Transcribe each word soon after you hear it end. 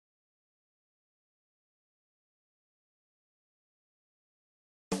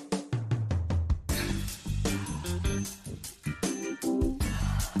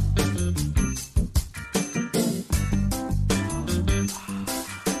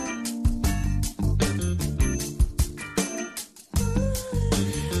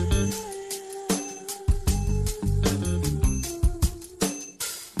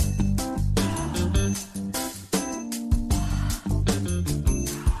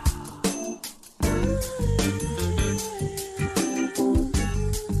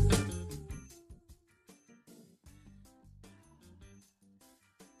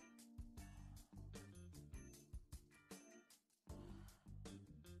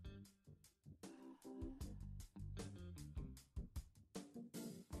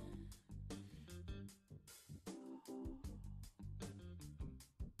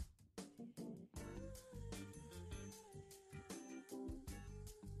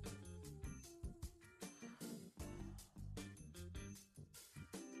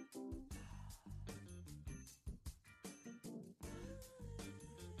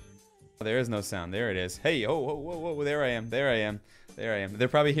There is no sound. There it is. Hey, oh, whoa, whoa, whoa, there I am. There I am. There I am. They're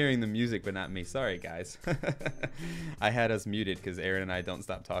probably hearing the music, but not me. Sorry, guys. I had us muted because Aaron and I don't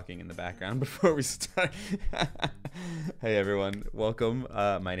stop talking in the background before we start. Hey, everyone. Welcome.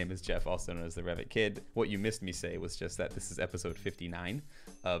 My name is Jeff, also known as the Revit Kid. What you missed me say was just that this is episode 59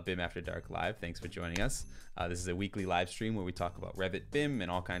 of BIM After Dark Live. Thanks for joining us. This is a weekly live stream where we talk about Revit, BIM, and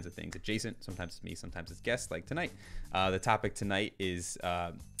all kinds of things adjacent. Sometimes it's me, sometimes it's guests, like tonight. The topic tonight is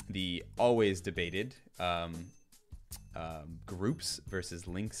the always debated groups versus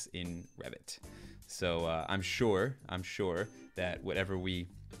links in Revit. So I'm sure that whatever we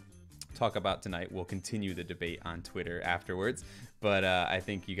talk about tonight will continue the debate on Twitter afterwards. But I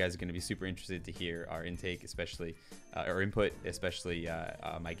think you guys are going to be super interested to hear our intake, especially our input, especially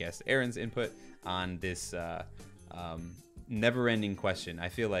my guest Aaron's input on this never-ending question. I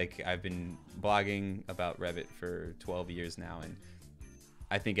feel like I've been blogging about Revit for 12 years now, and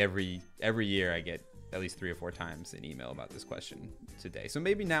I think every year I get at least 3 or 4 times an email about this question today. So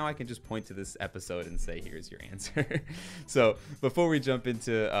maybe now I can just point to this episode and say, here's your answer. So before we jump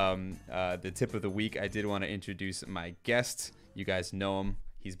into the tip of the week, I did want to introduce my guest. You guys know him.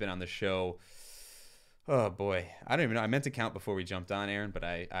 He's been on the show. Oh boy, I don't even know. I meant to count before we jumped on, Aaron, but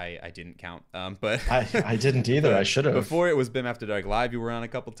I didn't count. But I didn't either. I should have. Before it was BIM After Dark Live, you were on a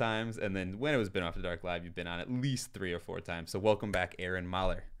couple times, and then when it was BIM After Dark Live, you've been on at least 3 or 4 times. So welcome back, Aaron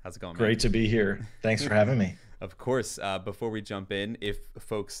Mahler. How's it going, man? Great to be here. Thanks for having me. Of course. Before we jump in, if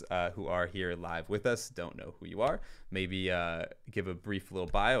folks who are here live with us don't know who you are, maybe give a brief little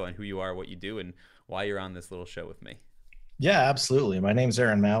bio on who you are, what you do, and why you're on this little show with me. Yeah, absolutely. My name's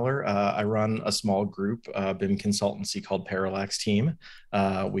Aaron Mahler. I run a small group, BIM consultancy called Parallax Team.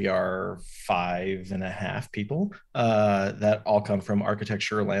 We are 5.5 people that all come from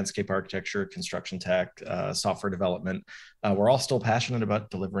architecture, landscape architecture, construction tech, software development. We're all still passionate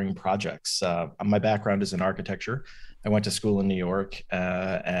about delivering projects. My background is in architecture. I went to school in New York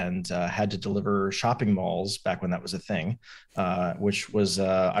and had to deliver shopping malls back when that was a thing, which was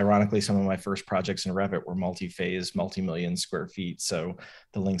ironically some of my first projects in Revit were multi-phase, multi-million square feet. So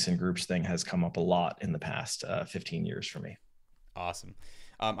the links and groups thing has come up a lot in the past 15 years for me. Awesome.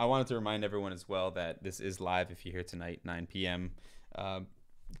 I wanted to remind everyone as well that this is live if you're here tonight, 9 p.m.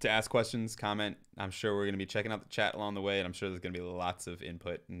 To ask questions, comment. I'm sure we're going to be checking out the chat along the way, and I'm sure there's going to be lots of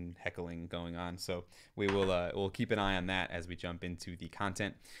input and heckling going on. So we will we'll keep an eye on that as we jump into the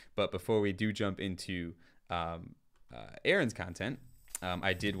content. But before we do jump into Aaron's content,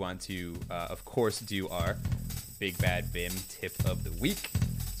 I did want to, of course, do our Big Bad BIM tip of the week.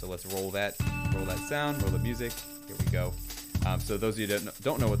 So let's roll that sound, roll the music. Here we go. So those of you that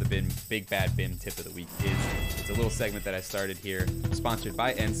don't know what the Big Bad BIM tip of the week is, it's a little segment that I started here, sponsored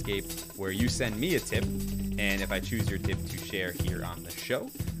by Enscape, where you send me a tip, and if I choose your tip to share here on the show,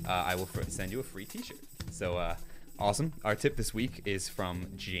 I will send you a free t-shirt. So awesome. Our tip this week is from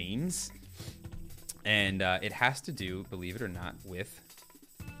James, and it has to do, believe it or not, with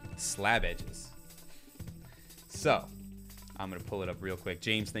slab edges. So I'm going to pull it up real quick.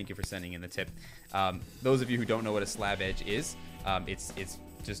 James, thank you for sending in the tip. Those of you who don't know what a slab edge is, it's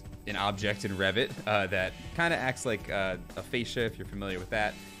just an object in Revit that kind of acts like a fascia, if you're familiar with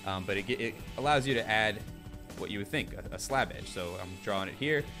that. But it allows you to add what you would think, a slab edge. So I'm drawing it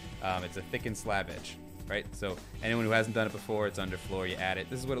here. It's a thickened slab edge, right? So anyone who hasn't done it before, it's underfloor, you add it.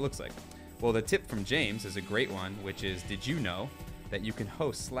 This is what it looks like. Well, the tip from James is a great one, which is, did you know that you can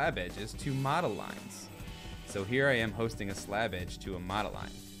host slab edges to model lines? So here I am hosting a slab edge to a model line.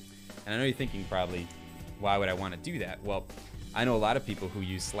 And I know you're thinking probably, why would I want to do that? Well, I know a lot of people who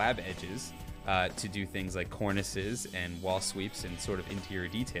use slab edges to do things like cornices and wall sweeps and sort of interior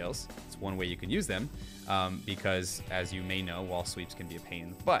details. It's one way you can use them because, as you may know, wall sweeps can be a pain in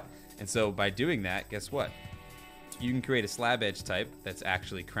the butt. And so by doing that, guess what? You can create a slab edge type that's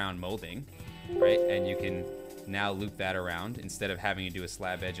actually crown molding, right? And you can now loop that around instead of having to do a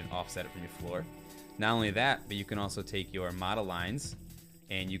slab edge and offset it from your floor. Not only that, but you can also take your model lines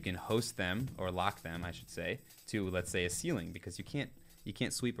and you can host them, or lock them, I should say, to, let's say, a ceiling, because you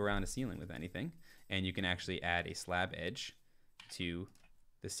can't sweep around a ceiling with anything. And you can actually add a slab edge to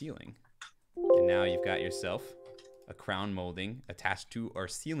the ceiling. And now you've got yourself a crown molding attached to our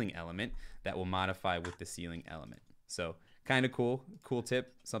ceiling element that will modify with the ceiling element. So kind of cool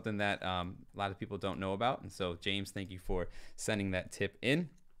tip, something that a lot of people don't know about. And so James, thank you for sending that tip in.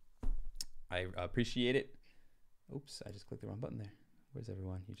 I appreciate it. Oops, I just clicked the wrong button there. Where's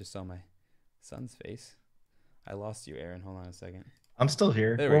everyone? You just saw my son's face. I lost you, Aaron. Hold on a second. I'm still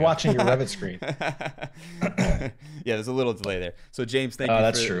here. There we We're go. watching your Revit screen. Yeah, there's a little delay there. So James,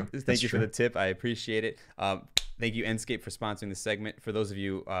 That's true. thank you for the tip. I appreciate it. Thank you Enscape for sponsoring this segment. For those of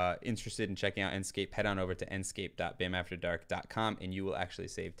you interested in checking out Enscape, head on over to enscape.bamafterdark.com and you will actually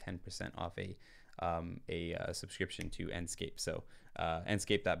save 10% off a subscription to Enscape. So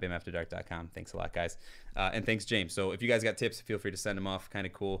enscape.bamafterdark.com. Thanks a lot, guys. And thanks, James. So if you guys got tips, feel free to send them off. Kind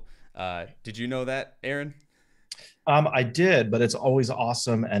of cool. Did you know that, Aaron? I did, but it's always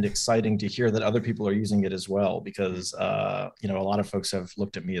awesome and exciting to hear that other people are using it as well, because you know, a lot of folks have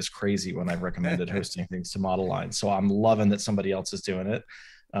looked at me as crazy when I've recommended hosting things to Model Line. So I'm loving that somebody else is doing it.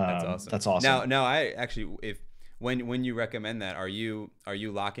 That's awesome. That's awesome. Now I actually, if when you recommend that, are you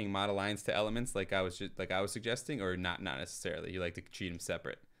locking Model Lines to elements like I was suggesting, or not necessarily? You like to treat them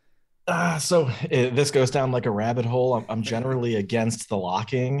separate? This goes down like a rabbit hole. I'm generally against the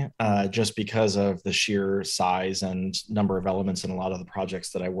locking, just because of the sheer size and number of elements in a lot of the projects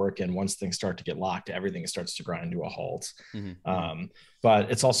that I work in. Once things start to get locked, everything starts to grind to a halt. Mm-hmm.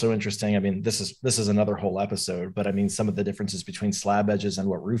 But it's also interesting. I mean, this is another whole episode, but I mean, some of the differences between slab edges and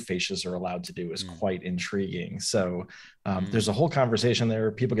what roof fascias are allowed to do is quite intriguing. So there's a whole conversation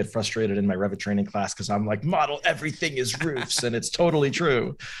there. People get frustrated in my Revit training class because I'm like, model everything is roofs, and it's totally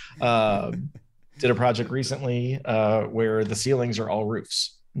true. Did a project recently where the ceilings are all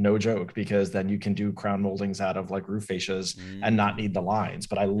roofs. No joke, because then you can do crown moldings out of like roof fascias and not need the lines.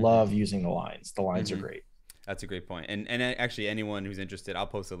 But I love using the lines. The lines are great. That's a great point. And actually, anyone who's interested, I'll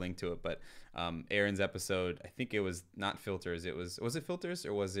post a link to it. But Aaron's episode, I think it was not filters. Was it filters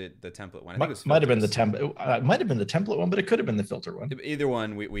or was it the template one? I think it was filters. Might have been the template. Might have been the template one, but it could have been the filter one. Either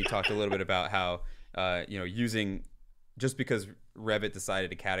one. We talked a little bit about how using, just because Revit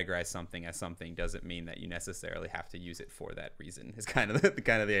decided to categorize something as something doesn't mean that you necessarily have to use it for that reason. Is kind of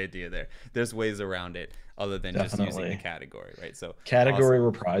the idea there. There's ways around it other than just using the category, right? So category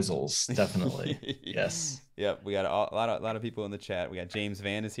reprisals, definitely. Yes. Yep. We got a lot of people in the chat. We got James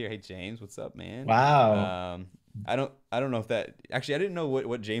Van is here. Hey James, what's up, man? Wow. I don't know if that actually, I didn't know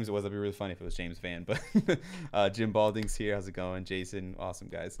what James it was. That'd be really funny if it was James Van, but Jim Balding's here. How's it going? Jason, awesome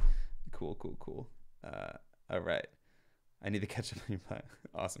guys. Cool. All right. I need to catch up on your plan.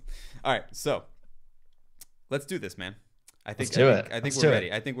 Awesome. All right, so let's do this, man. I think we're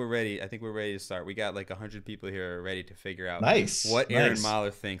ready. I think we're ready to start. We got like 100 people here ready to figure out what Aaron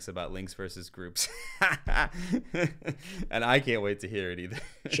Mahler thinks about links versus groups. And I can't wait to hear it either.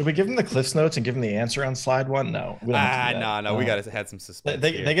 Should we give them the Cliffs Notes and give them the answer on slide 1? No. No. We got to have some suspense.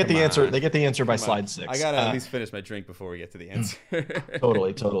 They get the answer. They get the answer by slide 6. I got to at least finish my drink before we get to the answer.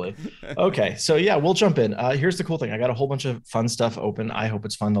 Totally. Okay, so yeah, we'll jump in. Here's the cool thing. I got a whole bunch of fun stuff open. I hope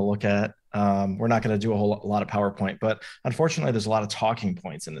it's fun to look at. We're not going to do a lot of PowerPoint, but unfortunately, there's a lot of talking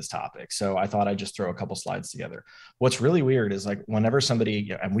points in this topic. So I thought I'd just throw a couple slides together. What's really weird is like whenever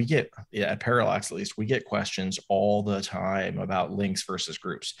somebody, and we get, at Parallax at least, we get questions all the time about links versus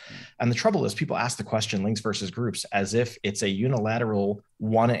groups. And the trouble is people ask the question links versus groups as if it's a unilateral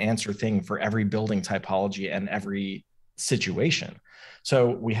one answer thing for every building typology and every situation.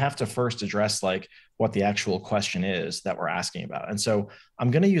 So we have to first address like what the actual question is that we're asking about. And so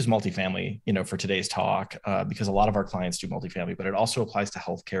I'm going to use multifamily, for today's talk, because a lot of our clients do multifamily, but it also applies to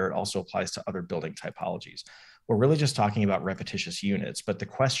healthcare. It also applies to other building typologies. We're really just talking about repetitious units. But the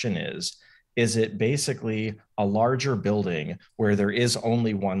question is it basically a larger building where there is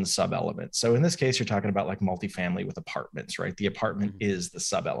only one sub-element? So in this case, you're talking about like multifamily with apartments, right? The apartment is the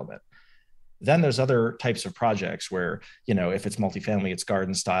sub-element. Then there's other types of projects where, if it's multifamily, it's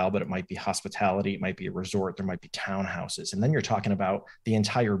garden style, but it might be hospitality, it might be a resort, there might be townhouses. And then you're talking about the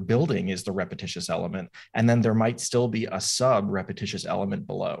entire building is the repetitious element. And then there might still be a sub-repetitious element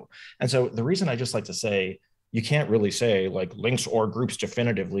below. And so the reason I just like to say, you can't really say like links or groups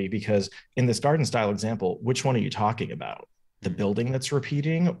definitively, because in this garden style example, which one are you talking about? The building that's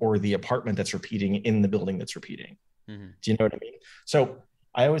repeating or the apartment that's repeating in the building that's repeating? Mm-hmm. Do you know what I mean? So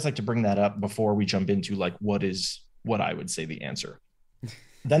I always like to bring that up before we jump into like what I would say the answer.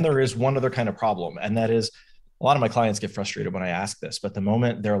 Then there is one other kind of problem, and that is a lot of my clients get frustrated when I ask this, but the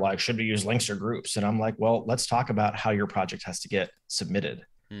moment they're like, should we use links or groups? And I'm like, well, let's talk about how your project has to get submitted.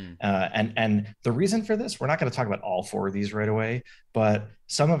 And the reason for this, we're not going to talk about all 4 of these right away, but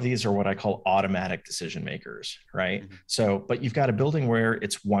some of these are what I call automatic decision makers, right? Mm-hmm. So, but you've got a building where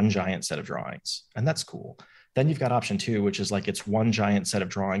it's one giant set of drawings, and that's cool. Then you've got option 2, which is like it's one giant set of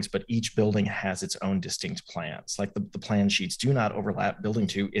drawings, but each building has its own distinct plans. Like the plan sheets do not overlap. Building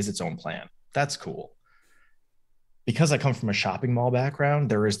 2 is its own plan. That's cool. because I come from a shopping mall background,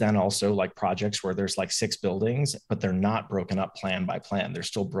 there is then also like projects where there's like 6 buildings, but they're not broken up plan by plan. They're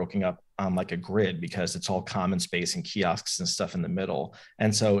still broken up on like a grid because it's all common space and kiosks and stuff in the middle.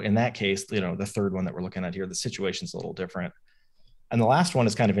 And so in that case, the third one that we're looking at here, the situation's a little different. And the last one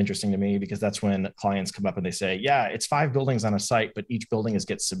is kind of interesting to me because that's when clients come up and they say, yeah, it's 5 buildings on a site, but each building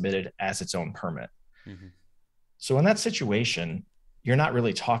gets submitted as its own permit. Mm-hmm. So in that situation, you're not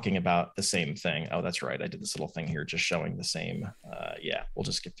really talking about the same thing. Oh, that's right. I did this little thing here just showing the same. Yeah, we'll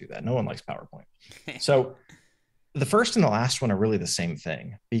just skip through that. No one likes PowerPoint. So the first and the last one are really the same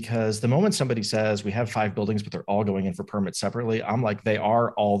thing, because the moment somebody says we have 5 buildings, but they're all going in for permits separately, I'm like, they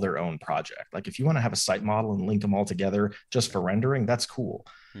are all their own project. Like if you want to have a site model and link them all together just for rendering, that's cool.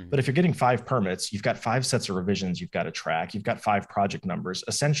 Mm-hmm. But if you're getting 5 permits, you've got 5 sets of revisions you've got to track. You've got 5 project numbers.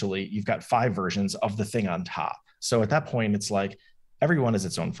 Essentially, you've got 5 versions of the thing on top. So at that point, it's like everyone is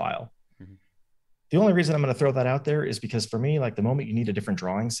its own file. Mm-hmm. The only reason I'm going to throw that out there is because for me, like the moment you need a different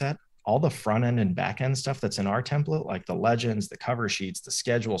drawing set, all the front end and back end stuff that's in our template, like the legends, the cover sheets, the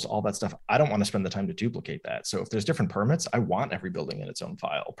schedules, all that stuff, I don't want to spend the time to duplicate that. So if there's different permits, I want every building in its own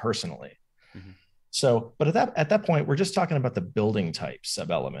file personally. Mm-hmm. So, but at that point, we're just talking about the building type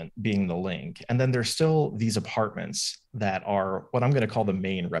sub element being the link. And then there's still these apartments that are what I'm going to call the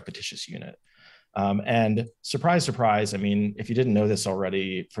main repetitious unit. And surprise, surprise, I mean, if you didn't know this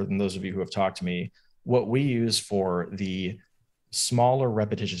already, for those of you who have talked to me, what we use for the smaller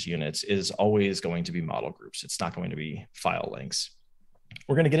repetitious units is always going to be model groups. It's not going to be file links.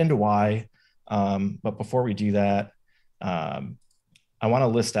 We're going to get into why, but before we do that, I want to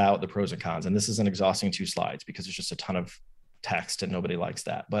list out the pros and cons. And this is an exhausting 2 slides because it's just a ton of text and nobody likes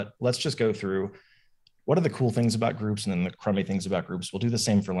that. But let's just go through what are the cool things about groups and then the crummy things about groups. We'll do the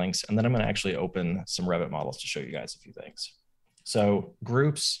same for links. And then I'm going to actually open some Revit models to show you guys a few things. So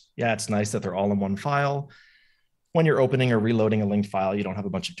groups, yeah, it's nice that they're all in one file. When you're opening or reloading a linked file, you don't have a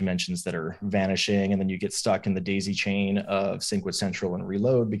bunch of dimensions that are vanishing, and then you get stuck in the daisy chain of sync with central and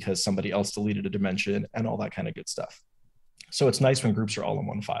reload because somebody else deleted a dimension and all that kind of good stuff. So it's nice when groups are all in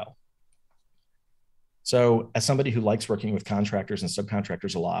one file. So as somebody who likes working with contractors and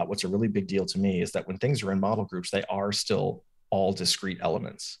subcontractors a lot, what's a really big deal to me is that when things are in model groups, they are still all discrete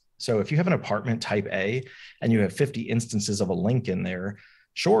elements. So if you have an apartment type A and you have 50 instances of a link in there,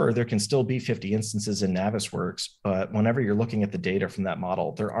 sure, there can still be 50 instances in Navisworks, but whenever you're looking at the data from that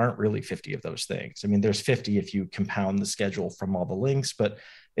model, there aren't really 50 of those things. I mean, there's 50 if you compound the schedule from all the links, but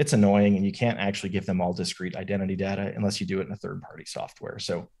it's annoying and you can't actually give them all discrete identity data unless you do it in a third-party software.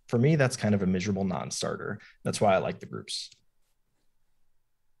 So for me, that's kind of a miserable non-starter. That's why I like the groups.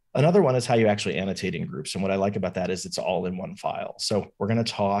 Another one is how you actually annotate in groups. And what I like about that is it's all in one file. So we're going to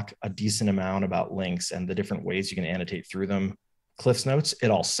talk a decent amount about links and the different ways you can annotate through them. Cliff's Notes,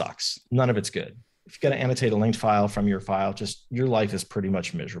 it all sucks. None of it's good. If you got to annotate a linked file from your file, just your life is pretty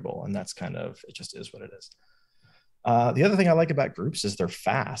much miserable. And that's kind of, it just is what it is. The other thing I like about groups is they're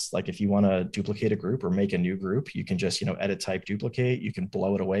fast. Like if you want to duplicate a group or make a new group, you can just, edit, type, duplicate. You can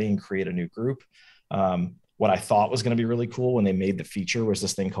blow it away and create a new group. What I thought was going to be really cool when they made the feature was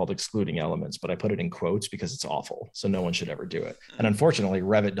this thing called excluding elements, but I put it in quotes because it's awful. So no one should ever do it. And unfortunately,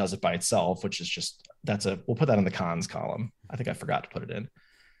 Revit does it by itself, which is just, we'll put that in the cons column. I think I forgot to put it in.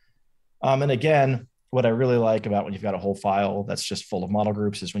 And again, what I really like about when you've got a whole file that's just full of model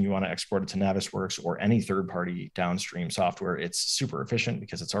groups is when you want to export it to Navisworks or any third-party downstream software, it's super efficient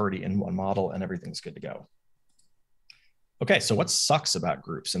because it's already in one model and everything's good to go. Okay, so what sucks about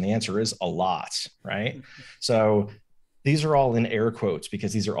groups? And the answer is a lot, right? So these are all in air quotes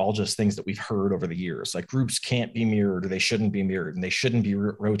because these are all just things that we've heard over the years. Like groups can't be mirrored or they shouldn't be mirrored and they shouldn't be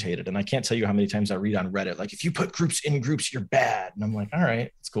rotated. And I can't tell you how many times I read on Reddit, like if you put groups in groups, you're bad. And I'm like, all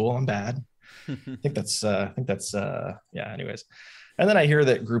right, it's cool, I'm bad. I think that's yeah, anyways. And then I hear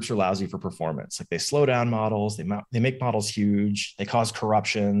that groups are lousy for performance. Like they slow down models, they make models huge, they cause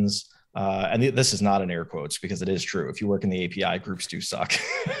corruptions. And this is not in air quotes because it is true. If you work in the API, groups do suck.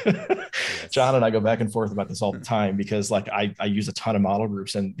 John and I go back and forth about this all the time because like I use a ton of model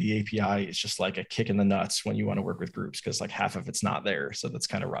groups and the API is just like a kick in the nuts when you want to work with groups because like half of it's not there. So that's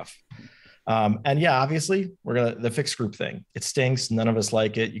kind of rough. And yeah, obviously the fixed group thing, it stinks. None of us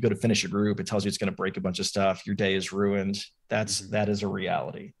like it. You go to finish a group, it tells you it's going to break a bunch of stuff. Your day is ruined. That is a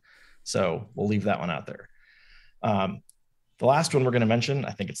reality. So we'll leave that one out there. The last one we're going to mention,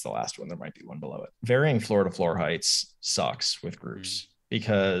 I think it's the last one. There might be one below it. Varying floor to floor heights sucks with groups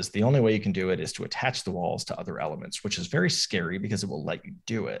because the only way you can do it is to attach the walls to other elements, which is very scary because it will let you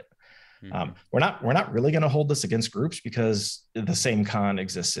do it. We're not really going to hold this against groups because the same con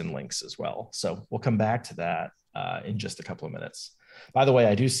exists in links as well. So we'll come back to that in just a couple of minutes. By the way,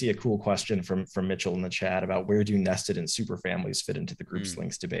 I do see a cool question from Mitchell in the chat about where do nested and superfamilies fit into the groups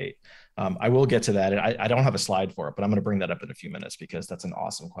links debate. I will get to that. I don't have a slide for it, but I'm going to bring that up in a few minutes because that's an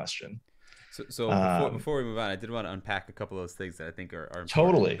awesome question. So before we move on, I did want to unpack a couple of those things that I think are important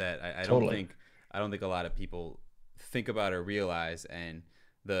Totally. that I don't Totally. think a lot of people think about or realize, and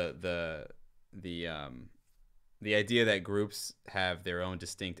the the idea that groups have their own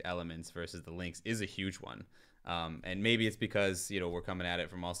distinct elements versus the links is a huge one. And maybe it's because we're coming at it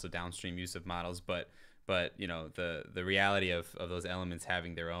from also downstream use of models, but the reality of those elements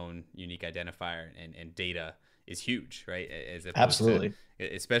having their own unique identifier and data is huge, right? As opposed Absolutely.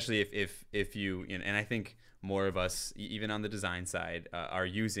 to, especially if you and I think more of us, even on the design side, are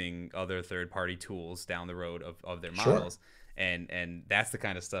using other third-party tools down the road of their models. Sure. And that's the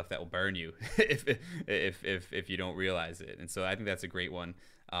kind of stuff that will burn you if you don't realize it. And so I think that's a great one.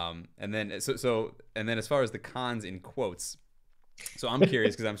 And then as far as the cons in quotes, so I'm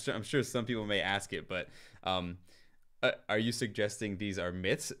curious because I'm sure some people may ask it, but are you suggesting these are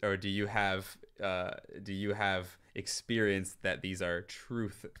myths, or do you have experience that these are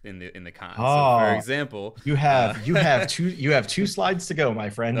truth in the cons? Oh, so for example, you have two slides to go, my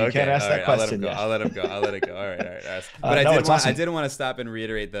friend. You can't ask that question yet. I'll let him go. All right. But I did want to stop and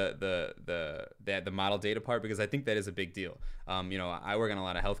reiterate the model data part, because I think that is a big deal. I work on a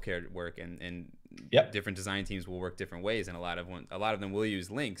lot of healthcare work, and yep. different design teams will work different ways, and a lot of them will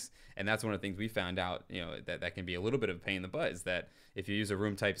use links. And that's one of the things we found out, that can be a little bit of a pain in the butt, is that if you use a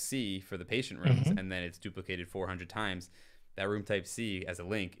room type C for the patient rooms, mm-hmm. and then it's duplicated 400 times, that room type C as a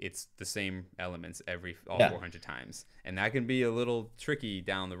link, it's the same elements all 400 times. And that can be a little tricky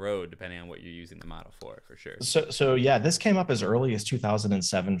down the road, depending on what you're using the model for sure. So yeah, this came up as early as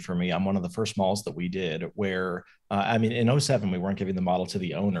 2007 for me on one of the first malls that we did, where in 2007, we weren't giving the model to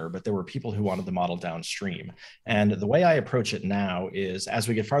the owner, but there were people who wanted the model downstream. And the way I approach it now is, as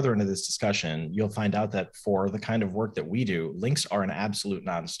we get farther into this discussion, you'll find out that for the kind of work that we do, links are an absolute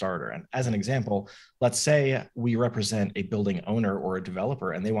non-starter. And as an example, let's say we represent a building owner or a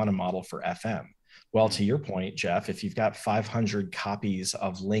developer and they want a model for FM. Well, to your point, Jeff, if you've got 500 copies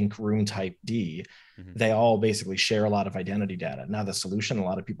of link room type D, mm-hmm. they all basically share a lot of identity data. Now, the solution a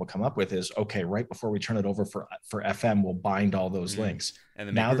lot of people come up with is, okay, right before we turn it over for FM, we'll bind all those mm-hmm. links.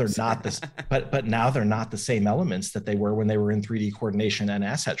 And now they're not this, but now they're not the same elements that they were when they were in 3D coordination and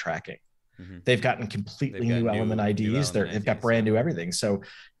asset tracking. Mm-hmm. They've gotten completely new element IDs. They've got brand new everything. So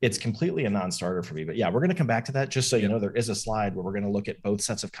it's completely a non-starter for me. But yeah, we're going to come back to that. Just so you know, there is a slide where we're going to look at both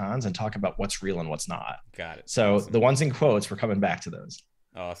sets of cons and talk about what's real and what's not. Got it. So awesome. The ones in quotes, we're coming back to those.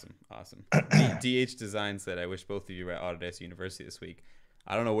 Awesome. DH Design said, I wish both of you were at Autodesk University this week.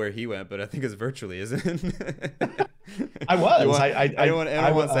 I don't know where he went, but I think it's virtually, isn't it? I was. Anyone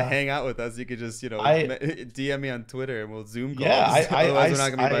wants to hang out with us, you could just, DM me on Twitter and we'll Zoom calls. Yeah, otherwise we're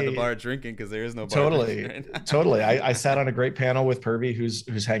not going to be by the bar drinking, because there is no bar. Totally, right totally. I sat on a great panel with Purvi,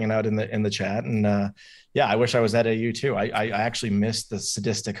 who's hanging out in the chat, and I wish I was at AU too. I actually missed the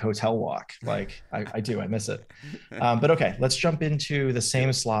sadistic hotel walk. Like I do, I miss it. But okay, let's jump into the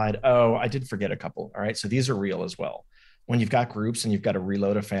same slide. Oh, I did forget a couple. All right, so these are real as well. When you've got groups and you've got to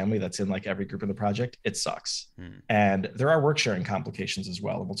reload a family that's in like every group in the project, it sucks. And there are work sharing complications as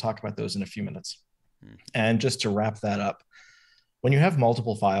well. And we'll talk about those in a few minutes. And just to wrap that up, when you have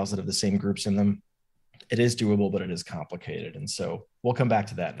multiple files that have the same groups in them, it is doable, but it is complicated. And so we'll come back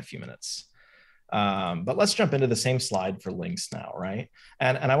to that in a few minutes. But let's jump into the same slide for links now, right?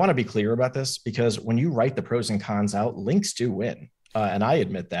 And I want to be clear about this, because when you write the pros and cons out, links do win. And I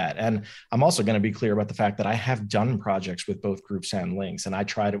admit that. And I'm also going to be clear about the fact that I have done projects with both groups and links. And I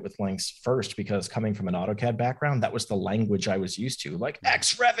tried it with links first because, coming from an AutoCAD background, that was the language I was used to, like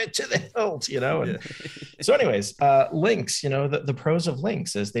X Revit to the hilt, And so anyways, links, the pros of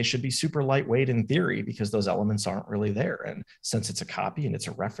links is they should be super lightweight in theory, because those elements aren't really there. And since it's a copy and it's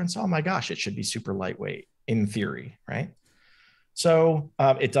a reference, oh my gosh, it should be super lightweight in theory, right? So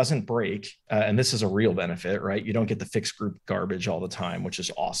it doesn't break. And this is a real benefit, right? You don't get the fixed group garbage all the time, which is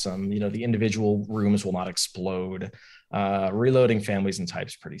awesome. The individual rooms will not explode. Reloading families and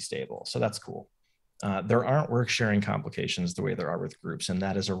types pretty stable. So that's cool. There aren't work sharing complications the way there are with groups. And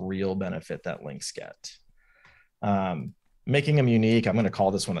that is a real benefit that links get. Making them unique, I'm going to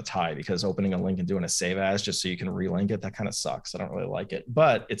call this one a tie, because opening a link and doing a save as just so you can relink it, that kind of sucks. I don't really like it,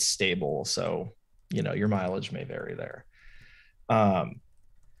 but it's stable. So, your mileage may vary there.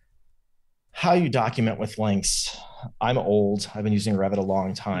 How you document with links. I'm old. I've been using Revit a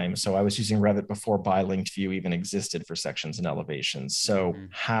long time. So I was using Revit before bi-linked view even existed for sections and elevations. So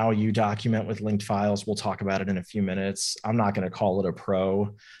how you document with linked files, we'll talk about it in a few minutes. I'm not going to call it a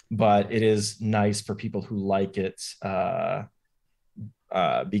pro, but it is nice for people who like it.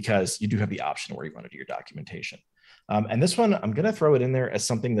 because you do have the option where you want to do your documentation. And this one, I'm going to throw it in there as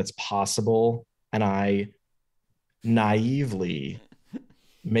something that's possible. And I naively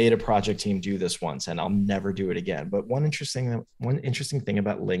made a project team do this once, and I'll never do it again. But one interesting thing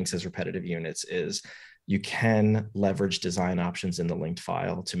about links as repetitive units is you can leverage design options in the linked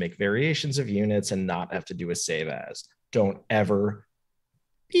file to make variations of units and not have to do a save as. Don't ever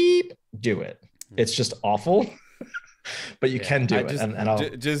do it. It's just awful. But you can do it. And I'll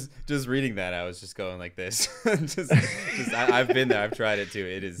just reading that, I was just going like this. I've been there. I've tried it too.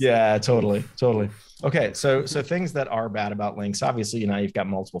 It is. Yeah, totally. Okay, so things that are bad about links. Obviously, you've got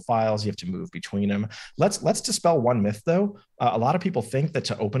multiple files. You have to move between them. Let's dispel one myth, though. A lot of people think that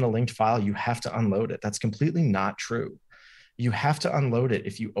to open a linked file, you have to unload it. That's completely not true. You have to unload it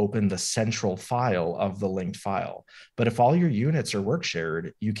if you open the central file of the linked file. But if all your units are work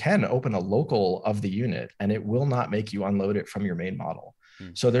shared, you can open a local of the unit and it will not make you unload it from your main model.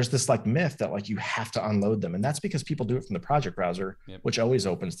 So there's this myth that you have to unload them. And that's because people do it from the project browser, which always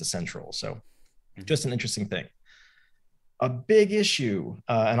opens the central. So just an interesting thing. A big issue,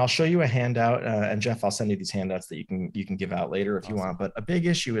 and I'll show you a handout, and Jeff, I'll send you these handouts that you can give out later if you want. But a big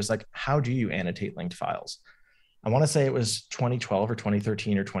issue is how do you annotate linked files? I want to say it was 2012 or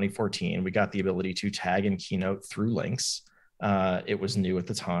 2013 or 2014. We got the ability to tag and keynote through links. It was new at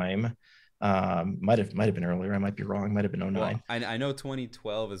the time. Might have been earlier. I might be wrong. Might have been 09. Well, I know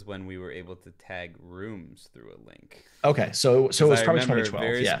 2012 is when we were able to tag rooms through a link. Okay, so it was probably 2012.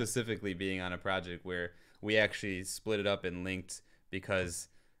 Very specifically being on a project where we actually split it up and linked because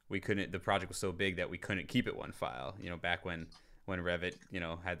we couldn't. The project was so big that we couldn't keep it one file. Back when Revit,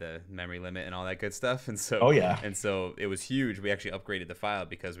 had the memory limit and all that good stuff. And so, and so it was huge. We actually upgraded the file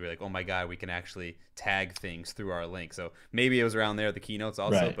because we were like, oh my God, we can actually tag things through our link. So maybe it was around there, the keynotes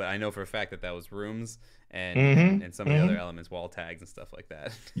also, but I know for a fact that was rooms and some of the other elements, wall tags and stuff like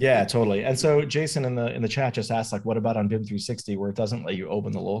that. Yeah, totally. And so Jason in the chat just asked, what about on BIM 360 where it doesn't let you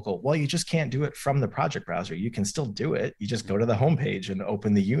open the local? Well, you just can't do it from the project browser. You can still do it. You just go to the homepage and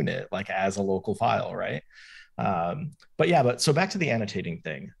open the unit as a local file, right? So back to the annotating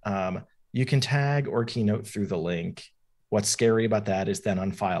thing. You can tag or keynote through the link. What's scary about that is then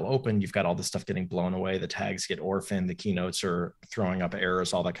on file open, you've got all this stuff getting blown away. The tags get orphaned, the keynotes are throwing up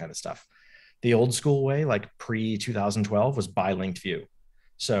errors, all that kind of stuff. The old school way, pre 2012, was by linked view.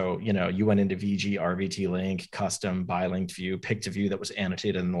 So, you went into VG, RVT link, custom, by linked view, picked a view that was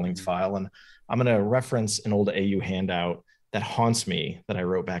annotated in the linked file. And I'm going to reference an old AU handout that haunts me that I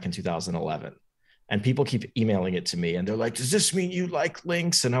wrote back in 2011. And people keep emailing it to me and they're like, does this mean you like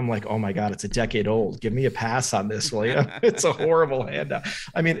links? And I'm like, oh my God, it's a decade old. Give me a pass on this, will you? It's a horrible handout.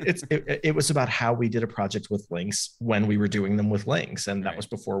 I mean, it was about how we did a project with links when we were doing them with links. And that was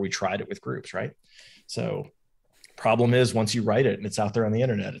before we tried it with groups, right? So problem is once you write it and it's out there on the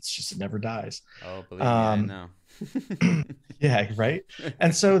internet, it never dies. Oh, believe me, I know. Yeah, right.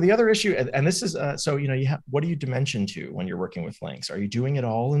 And so the other issue, and this is what do you dimension to when you're working with links? Are you doing it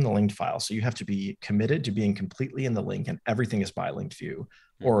all in the linked file? So you have to be committed to being completely in the link and everything is by linked view,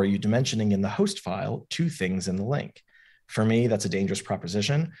 or are you dimensioning in the host file to things in the link? For me, that's a dangerous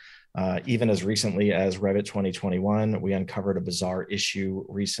proposition. Even as recently as Revit 2021, we uncovered a bizarre issue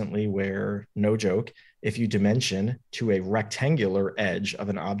recently where, no joke, if you dimension to a rectangular edge of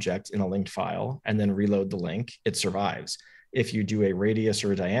an object in a linked file and then reload the link, it survives. If you do a radius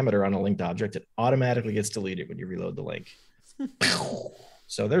or a diameter on a linked object, it automatically gets deleted when you reload the link.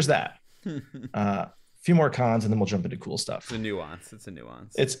 So there's that. Few more cons and then we'll jump into cool stuff. It's a nuance. It's a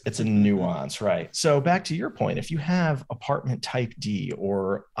nuance. It's a nuance, right? So back to your point, if you have apartment type D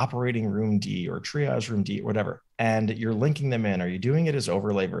or operating room D or triage room D, whatever, and you're linking them in, are you doing it as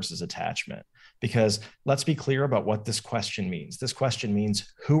overlay versus attachment? Because let's be clear about what this question means. This question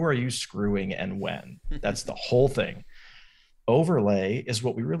means, who are you screwing and when? That's the whole thing. Overlay is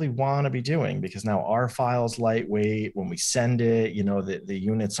what we really want to be doing because now our file's lightweight. When we send it, the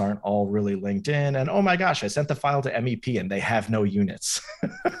units aren't all really linked in. And oh my gosh, I sent the file to MEP and they have no units.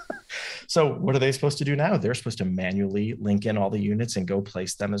 So what are they supposed to do now? They're supposed to manually link in all the units and go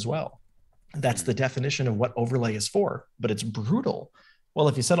place them as well. That's the definition of what overlay is for, but it's brutal. Well,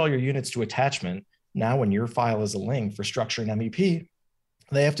 if you set all your units to attachment, now when your file is a link for structure and MEP,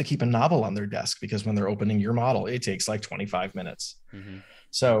 they have to keep a novel on their desk because when they're opening your model, it takes 25 minutes.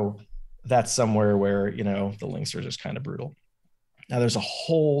 So that's somewhere where, the links are just kind of brutal. Now there's a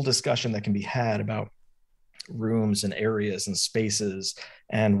whole discussion that can be had about rooms and areas and spaces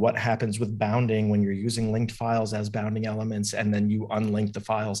and what happens with bounding when you're using linked files as bounding elements and then you unlink the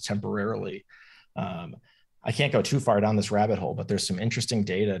files temporarily. I can't go too far down this rabbit hole, but there's some interesting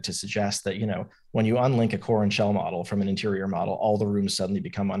data to suggest that, when you unlink a core and shell model from an interior model, all the rooms suddenly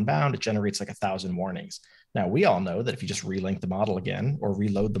become unbound. It generates like 1,000 warnings. Now, we all know that if you just relink the model again or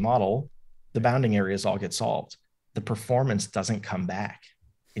reload the model, the bounding areas all get solved. The performance doesn't come back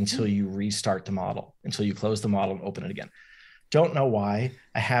until you restart the model, until you close the model and open it again. Don't know why.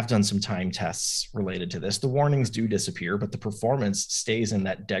 I have done some time tests related to this. The warnings do disappear, but the performance stays in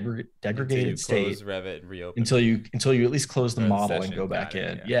that degraded state Revit, reopen until you at least close the model and go back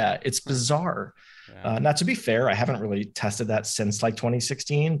in. Yeah, it's bizarre. Yeah. Now, to be fair, I haven't really tested that since like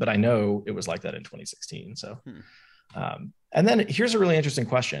 2016, but I know it was like that in 2016. So, and then here's a really interesting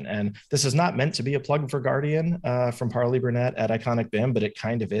question, and this is not meant to be a plug for Guardian from Parley Burnett at Iconic BIM, but it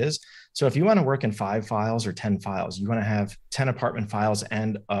kind of is. So if you want to work in 5 files or 10 files, you want to have 10 apartment files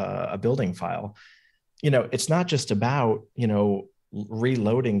and a building file. It's not just about,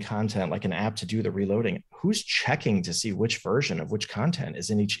 reloading content like an app to do the reloading. Who's checking to see which version of which content is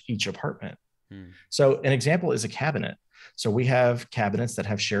in each apartment? So an example is a cabinet. So we have cabinets that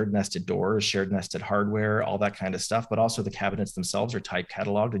have shared nested doors, shared nested hardware, all that kind of stuff, but also the cabinets themselves are type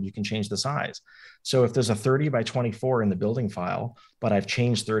cataloged and you can change the size. So if there's a 30 by 24 in the building file, but I've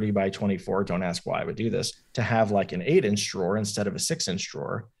changed 30 by 24, don't ask why I would do this, to have like an 8-inch drawer instead of a 6-inch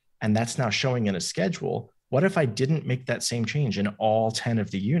drawer, and that's now showing in a schedule. What if I didn't make that same change in all 10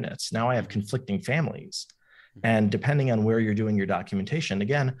 of the units? Now I have conflicting families. And depending on where you're doing your documentation,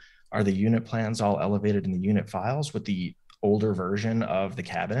 again, are the unit plans all elevated in the unit files with the older version of the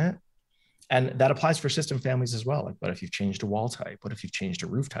cabinet? And that applies for system families as well. Like, what if you've changed a wall type? What if you've changed a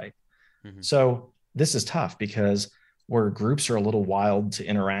roof type? So this is tough because where groups are a little wild to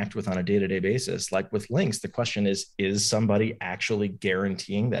interact with on a day-to-day basis, like with links, the question is somebody actually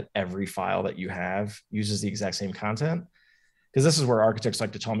guaranteeing that every file that you have uses the exact same content? Because this is where architects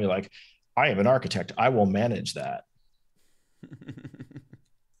like to tell me, like, I am an architect, I will manage that.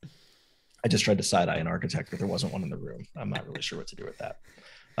 I just tried to side-eye an architect, but there wasn't one in the room. I'm not really sure what to do with that.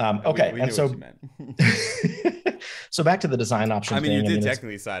 Okay, we and so so back to the design option. I mean, you did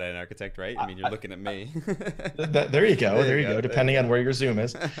technically side-eye an architect, right? I mean, you're looking at me. There you go. There you go. Depending on where your zoom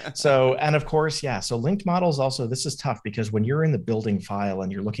is. So, and of course, yeah. So linked models also, this is tough because when you're in the building file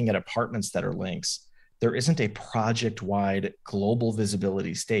and you're looking at apartments that are links, there isn't a project-wide global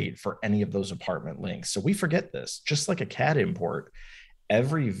visibility state for any of those apartment links. So we forget this. Just like a CAD import,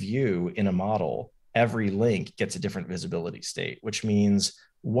 every view in a model, every link gets a different visibility state, which means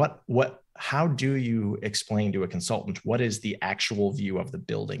how do you explain to a consultant what is the actual view of the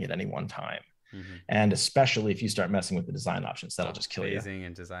building at any one time? And especially if you start messing with the design options, that'll just kill you. Phasing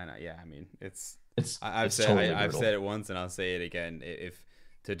and design, yeah. I mean, I've said it once and I'll say it again. If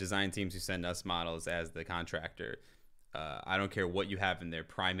to design teams who send us models as the contractor, I don't care what you have in there.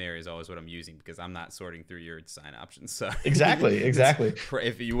 Primary is always what I'm using because I'm not sorting through your design options. So exactly.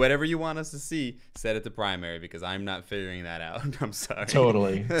 If you whatever you want us to see, set it to primary because I'm not figuring that out. I'm sorry.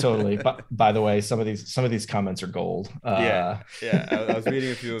 Totally. But by the way, some of these comments are gold. Yeah. I was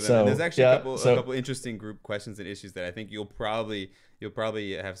reading a few of them. And there's actually a couple interesting group questions and issues that I think you'll probably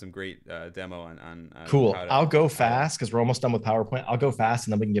have some great demo on cool. I'll go fast because we're almost done with PowerPoint. I'll go fast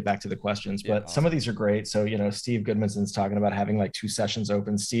and then we can get back to the questions. But awesome. Some of these are great. So, Steve Goodmanson's talking about having like 2 sessions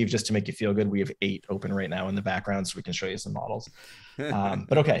open. Steve, just to make you feel good, we have 8 open right now in the background so we can show you some models.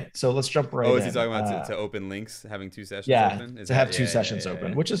 But okay, so let's jump right in. Is he talking about to open links, having 2 sessions open? To have 2 sessions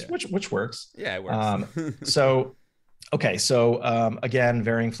open, which works. Yeah, it works. Okay, so again,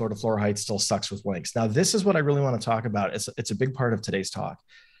 varying floor-to-floor height still sucks with links. Now, this is what I really want to talk about. It's a big part of today's talk.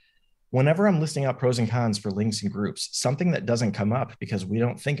 Whenever I'm listing out pros and cons for links and groups, something that doesn't come up because we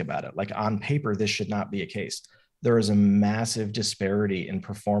don't think about it, like on paper, this should not be a case. There is a massive disparity in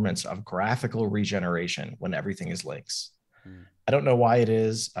performance of graphical regeneration when everything is links. I don't know why it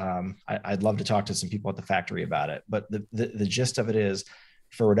is. I'd love to talk to some people at the factory about it, but the gist of it is,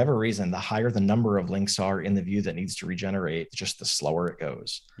 for whatever reason, the higher the number of links are in the view that needs to regenerate, just the slower it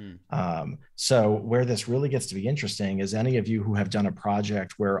goes. So where this really gets to be interesting is any of you who have done a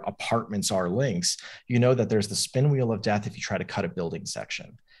project where apartments are links, you know that there's the spin wheel of death if you try to cut a building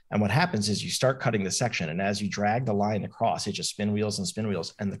section. And what happens is you start cutting the section, and as you drag the line across, it just spin wheels,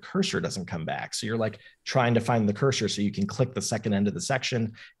 and the cursor doesn't come back. So you're like trying to find the cursor so you can click the second end of the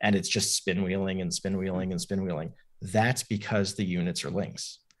section, and it's just spin wheeling and spin wheeling and spin wheeling. That's because the units are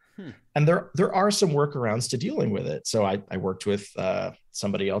links. And there are some workarounds to dealing with it. So I worked with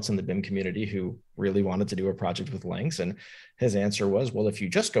somebody else in the BIM community who really wanted to do a project with links. And his answer was, well, if you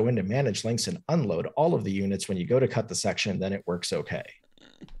just go into manage links and unload all of the units when you go to cut the section, then it works okay.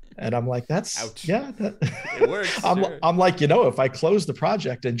 And I'm like, Ouch. yeah, It works, sure. I'm like, if I close the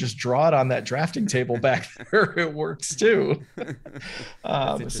project and just draw it on that drafting table back there, it works too.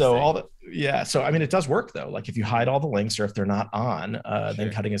 That's So interesting. yeah. So, I mean, it does work though. Like if you hide Mhm. all the links or if they're not on, then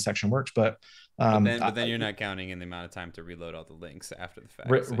Sure. cutting a section works. But But then you're not counting in the amount of time to reload all the links after the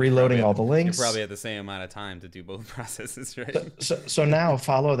fact. So reloading all the you're links. probably at the same amount of time to do both processes, right? So now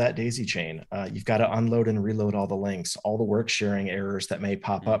follow that daisy chain. You've got to unload and reload all the links, all the work sharing errors that may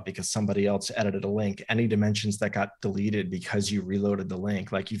pop Mm. up because somebody else edited a link, any dimensions that got deleted because you reloaded the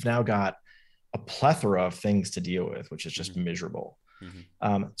link. Like you've now got a plethora of things to deal with, which is just Mm-hmm. miserable.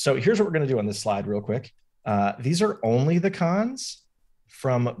 Mm-hmm. So here's what we're going to do on this slide real quick. These are only the cons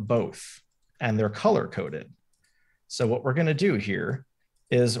from both, and they're color coded. So what we're going to do here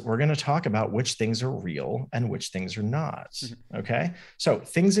is we're going to talk about which things are real and which things are not. Okay. So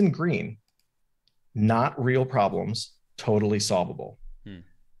things in green, not real problems, totally solvable. Mm.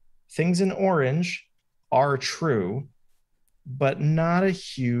 Things in orange are true, but not a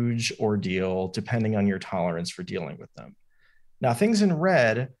huge ordeal depending on your tolerance for dealing with them. Now, things in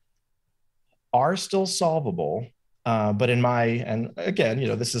red are still solvable, but and again,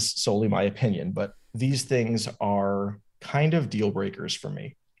 this is solely my opinion, but these things are kind of deal breakers for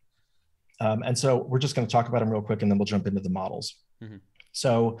me. And so we're just going to talk about them real quick and then we'll jump into the models. Mm-hmm.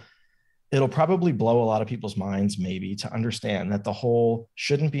 So it'll probably blow a lot of people's minds maybe to understand that the whole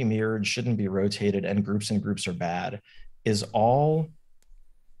shouldn't be mirrored, shouldn't be rotated, and groups are bad is all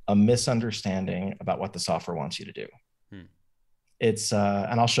a misunderstanding about what the software wants you to do. Hmm. It's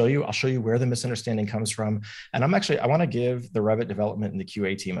and I'll show you where the misunderstanding comes from. And I want to give the Revit development and the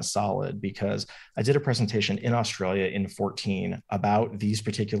QA team a solid because I did a presentation in Australia in 2014 about these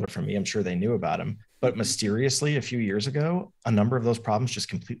particular, for me, I'm sure they knew about them, but mysteriously a few years ago, a number of those problems just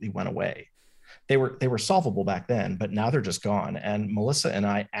completely went away. They were solvable back then, but now they're just gone. And Melissa and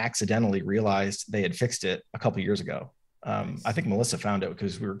I accidentally realized they had fixed it a couple of years ago. Nice. I think Melissa found it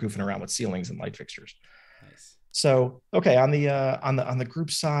because we were goofing around with ceilings and light fixtures. Nice. So, okay, on the group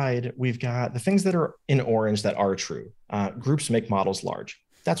side, we've got the things that are in orange that are true. Groups make models large.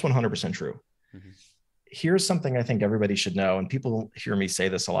 That's 100% true. Mm-hmm. Here's something I think everybody should know, and people hear me say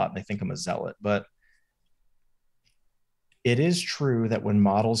this a lot and they think I'm a zealot, but it is true that when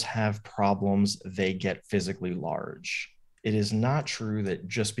models have problems, they get physically large. It is not true that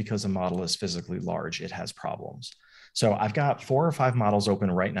just because a model is physically large, it has problems. So I've got 4 or 5 models open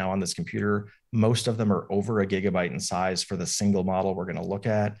right now on this computer. Most of them are over a gigabyte in size for the single model we're going to look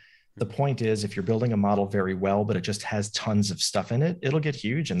at. The point is, if you're building a model very well, but it just has tons of stuff in it, it'll get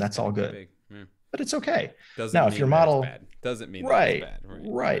huge, and that's all good. Yeah. But it's okay. Doesn't mean if your model bad. Doesn't mean that it's bad.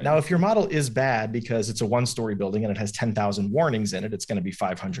 Right. Now, if your model is bad because it's a 1-story building and it has 10,000 warnings in it, it's going to be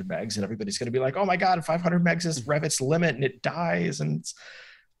 500 megs, and everybody's going to be like, "Oh my God, 500 megs is Revit's limit, and it dies." And it's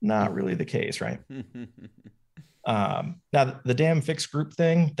not really the case, right? Now, the damn fixed group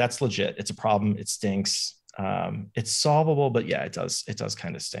thing, that's legit. It's a problem. It stinks. It's solvable, but yeah, it does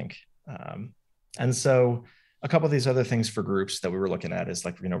kind of stink. And so a couple of these other things for groups that we were looking at is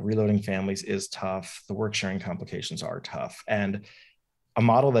like, reloading families is tough. The work sharing complications are tough. And a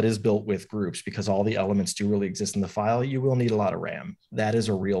model that is built with groups, because all the elements do really exist in the file, you will need a lot of RAM. That is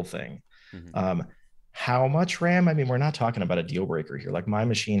a real thing. Mm-hmm. How much RAM? I mean, we're not talking about a deal breaker here. Like my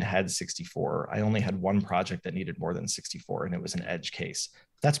machine had 64. I only had one project that needed more than 64, and it was an edge case.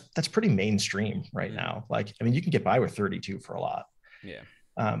 That's pretty mainstream right now. Like, I mean, you can get by with 32 for a lot. Yeah.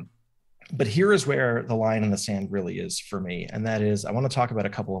 But here is where the line in the sand really is for me. And that is, I want to talk about a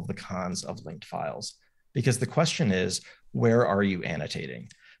couple of the cons of linked files, because the question is, where are you annotating?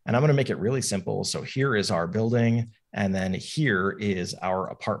 And I'm going to make it really simple. So here is our building, and then here is our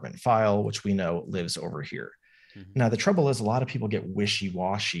apartment file, which we know lives over here. Mm-hmm. Now, the trouble is a lot of people get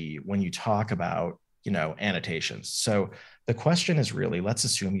wishy-washy when you talk about, annotations. So the question is really, let's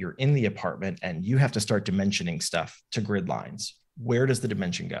assume you're in the apartment and you have to start dimensioning stuff to grid lines. Where does the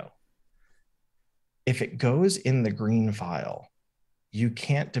dimension go? If it goes in the green file, you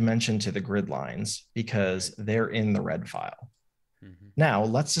can't dimension to the grid lines because they're in the red file. Mm-hmm. Now,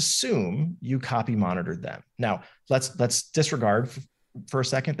 let's assume you copy monitored them. Now, let's disregard for a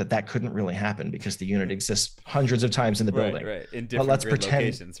second that couldn't really happen because the unit exists hundreds of times in the building. Right. In different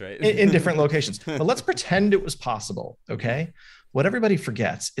locations, right? in different locations. But let's pretend it was possible, okay? What everybody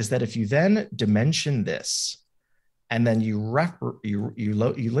forgets is that if you then dimension this and then you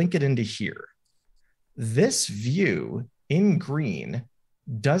link it into here, this view in green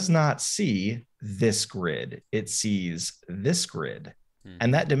does not see this grid. It sees this grid.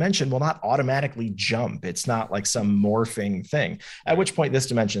 And that dimension will not automatically jump. It's not like some morphing thing, at which point this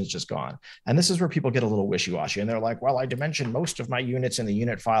dimension is just gone. And this is where people get a little wishy-washy. And they're like, well, I dimension most of my units in the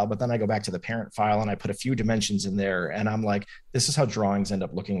unit file, but then I go back to the parent file and I put a few dimensions in there. And I'm like, this is how drawings end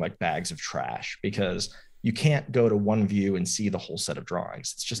up looking like bags of trash, because you can't go to one view and see the whole set of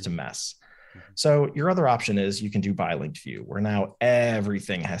drawings. It's just a mess. So your other option is you can do bi-linked view, where now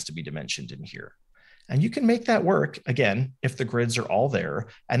everything has to be dimensioned in here. And you can make that work, again, if the grids are all there.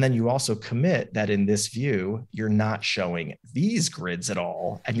 And then you also commit that in this view, you're not showing these grids at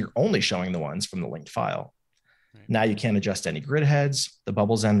all, and you're only showing the ones from the linked file. Right. Now you can't adjust any grid heads. The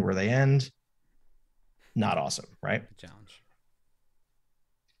bubbles end where they end. Not awesome, right? Challenge.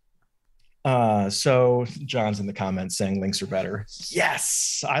 So John's in the comments saying links are better.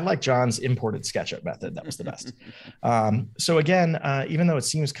 Yes, I like John's imported SketchUp method. That was the best. So again, even though it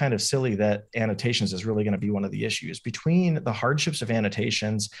seems kind of silly that annotations is really going to be one of the issues, between the hardships of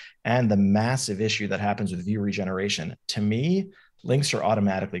annotations and the massive issue that happens with view regeneration, to me, links are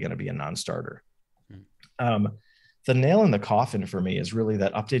automatically going to be a non-starter. The nail in the coffin for me is really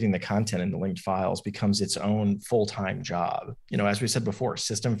that updating the content in the linked files becomes its own full-time job. You know, as we said before,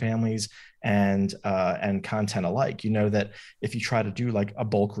 system families and content alike, you know that if you try to do like a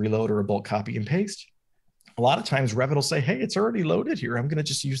bulk reload or a bulk copy and paste, a lot of times Revit will say, hey, it's already loaded here. I'm going to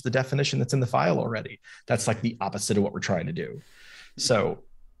just use the definition that's in the file already. That's like the opposite of what we're trying to do. So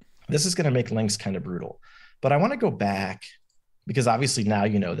this is going to make links kind of brutal. But I want to go back, because obviously now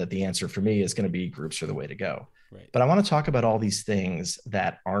you know that the answer for me is going to be groups are the way to go. Right. But I want to talk about all these things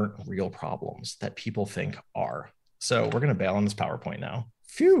that aren't real problems that people think are. So we're going to bail on this PowerPoint now.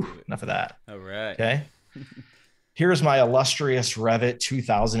 Phew, enough of that. All right. Okay. Here's my illustrious Revit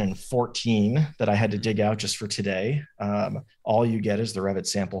 2014 that I had to dig out just for today. All you get is the Revit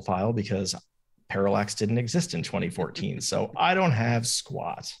sample file because Parallax didn't exist in 2014. So I don't have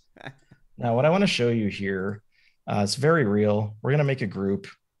squat. Now, what I want to show you here, it's very real. We're going to make a group.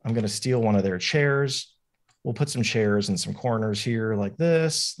 I'm going to steal one of their chairs. We'll put some chairs in some corners here like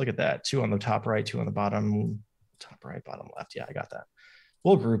this. Look at that. 2 on the top right, 2 on the bottom, top right, bottom left. Yeah, I got that.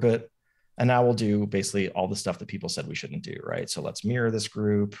 We'll group it. And now we'll do basically all the stuff that people said we shouldn't do, right? So let's mirror this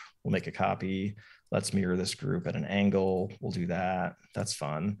group. We'll make a copy. Let's mirror this group at an angle. We'll do that. That's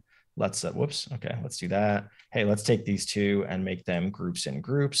fun. Let's, whoops. Okay, let's do that. Hey, let's take these two and make them groups in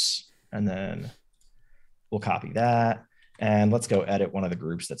groups. And then we'll copy that. And let's go edit one of the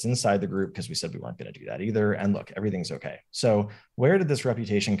groups that's inside the group because we said we weren't going to do that either. And look, everything's okay. So where did this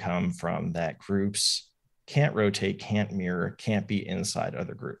reputation come from that groups can't rotate, can't mirror, can't be inside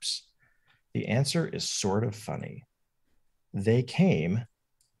other groups? The answer is sort of funny. They came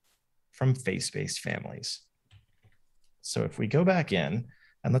from face-based families. So if we go back in,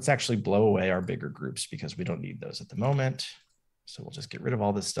 and let's actually blow away our bigger groups because we don't need those at the moment. So we'll just get rid of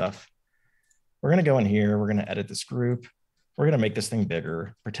all this stuff. We're going to go in here. We're going to edit this group. We're going to make this thing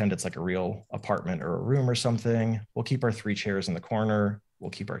bigger, pretend it's like a real apartment or a room or something. We'll keep our 3 chairs in the corner. We'll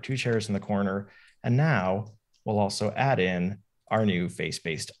keep our 2 chairs in the corner. And now we'll also add in our new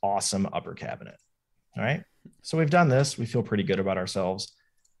face-based awesome upper cabinet. All right. So we've done this. We feel pretty good about ourselves.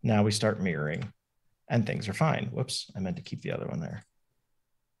 Now we start mirroring and things are fine. Whoops. I meant to keep the other one there.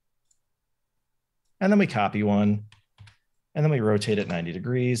 And then we copy one and then we rotate it 90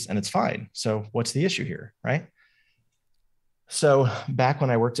 degrees and it's fine. So what's the issue here, right? So back when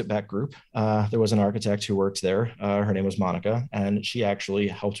I worked at Beck Group, there was an architect who worked there. Her name was Monica, and she actually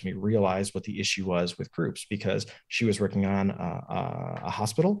helped me realize what the issue was with groups because she was working on a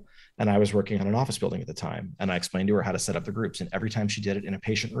hospital and I was working on an office building at the time. And I explained to her how to set up the groups. And every time she did it in a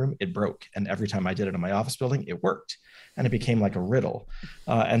patient room, it broke. And every time I did it in my office building, it worked. And it became like a riddle.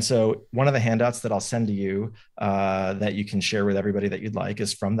 And so one of the handouts that I'll send to you that you can share with everybody that you'd like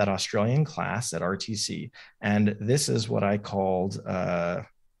is from that Australian class at RTC. And this is what I called,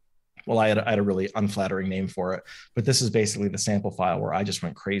 well, I had a really unflattering name for it, but this is basically the sample file where I just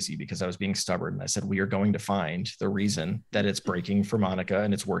went crazy because I was being stubborn. And I said, we are going to find the reason that it's breaking for Monica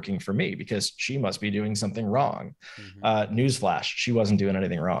and it's working for me because she must be doing something wrong. Newsflash, she wasn't doing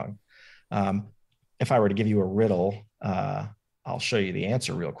anything wrong. If I were to give you a riddle, I'll show you the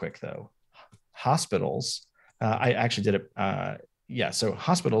answer real quick though. Hospitals, I actually did it. Yeah, so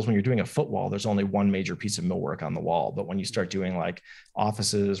hospitals, when you're doing a foot wall, there's only one major piece of millwork on the wall. But when you start doing like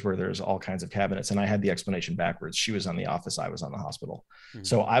offices where there's all kinds of cabinets, and I had the explanation backwards. She was on the office, I was on the hospital.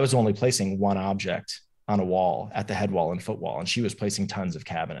 So I was only placing one object on a wall at the head wall and foot wall, and she was placing tons of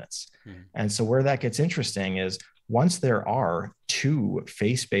cabinets. And so where that gets interesting is once there are 2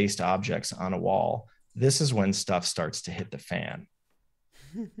 face-based objects on a wall, this is when stuff starts to hit the fan.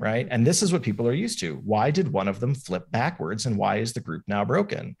 right? And this is what people are used to. Why did one of them flip backwards, and why is the group now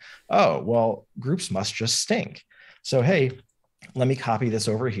broken? Oh, well, groups must just stink. So, hey, let me copy this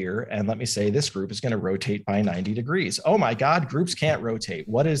over here and let me say this group is going to rotate by 90 degrees. Oh my God, groups can't rotate.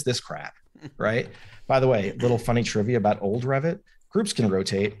 What is this crap, right? By the way, little funny trivia about old Revit, groups can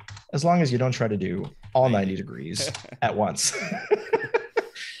rotate as long as you don't try to do all 90 degrees at once.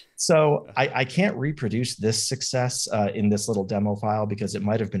 So I can't reproduce this success in this little demo file because it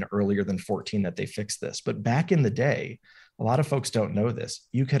might have been earlier than 14 that they fixed this. But back in the day, a lot of folks don't know this.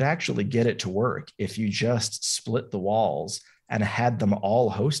 You could actually get it to work if you just split the walls and had them all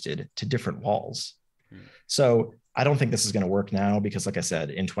hosted to different walls. So I don't think this is going to work now because, like I said,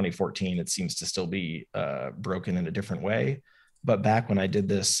 in 2014, it seems to still be broken in a different way. But back when I did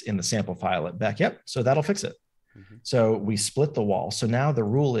this in the sample file at Beck, yep, so that'll fix it. So we split the wall. So now the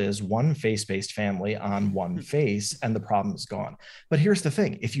rule is one face-based family on one face, and the problem is gone. But here's the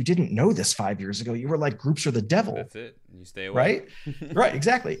thing. If you didn't know this 5 years ago, you were like, groups are the devil. That's it. You stay away. Right? Right,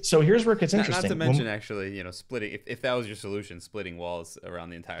 exactly. So here's where it gets interesting. Not to mention, actually, you know, splitting, if that was your solution, splitting walls around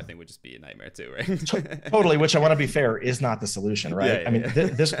the entire thing would just be a nightmare too, right? Totally, which I want to be fair, is not the solution, right? Yeah, I mean,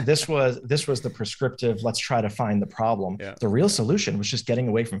 this was the prescriptive, let's try to find the problem. Yeah. The real solution was just getting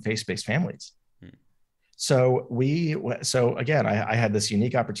away from face-based families. So again, I had this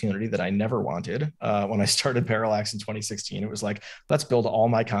unique opportunity that I never wanted when I started Parallax in 2016. It was like, let's build all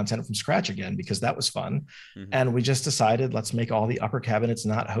my content from scratch again, because that was fun. And we just decided, let's make all the upper cabinets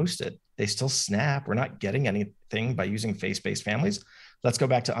not hosted. They still snap. We're not getting anything by using face-based families. Let's go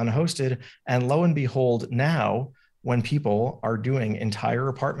back to unhosted. And lo and behold, now when people are doing entire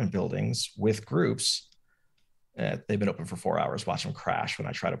apartment buildings with groups, they've been open for 4 hours. Watch them crash when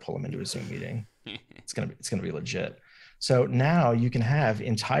I try to pull them into a Zoom meeting. It's gonna be legit. So now you can have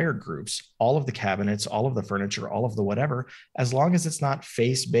entire groups, all of the cabinets, all of the furniture, all of the whatever, as long as it's not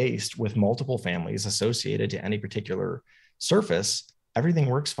face-based with multiple families associated to any particular surface, everything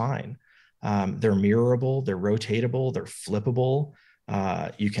works fine. They're mirrorable, they're rotatable, they're flippable.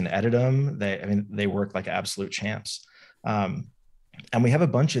 You can edit them. They work like absolute champs. And we have a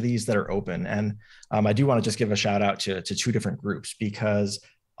bunch of these that are open. And I do want to just give a shout out to two different groups, because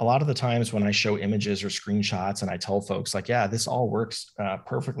a lot of the times when I show images or screenshots and I tell folks like, yeah, this all works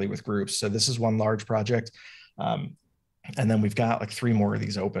perfectly with groups. So this is one large project. And then we've got like 3 more of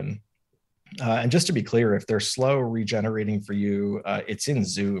these open. And just to be clear, if they're slow regenerating for you, it's in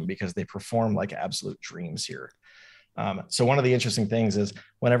Zoom because they perform like absolute dreams here. So one of the interesting things is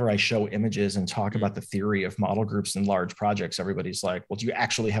whenever I show images and talk about the theory of model groups in large projects, everybody's like, well, do you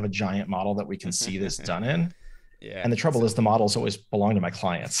actually have a giant model that we can see this done in? Yeah. And the trouble is the models always belong to my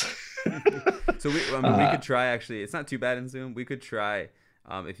clients. So we could try, actually, it's not too bad in Zoom. We could try,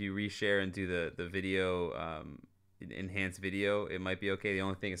 if you reshare and do the video, enhanced video, it might be okay. The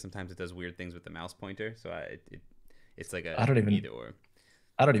only thing is sometimes it does weird things with the mouse pointer. So it's like I don't even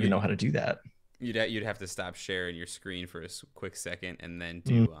know how to do that. You'd have to stop sharing your screen for a quick second and then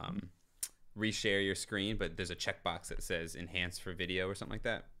do reshare your screen. But there's a checkbox that says enhance for video or something like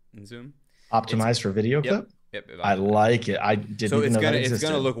that in Zoom. Optimize for video clip? Yep. I like it. I didn't even know that existed. It's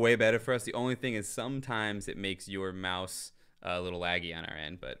gonna look way better for us. The only thing is sometimes it makes your mouse a little laggy on our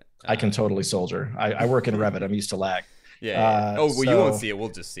end, but I can totally soldier. I work in Revit. I'm used to lag. Yeah. You won't see it. We'll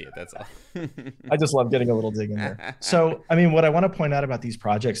just see it. That's all. I just love getting a little dig in there. So, I mean, what I want to point out about these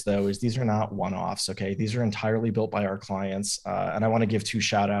projects, though, is these are not one-offs. Okay, these are entirely built by our clients, and I want to give 2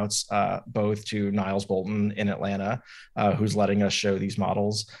 shout-outs, both to Niles Bolton in Atlanta, who's letting us show these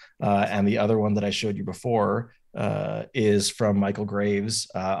models, and the other one that I showed you before is from Michael Graves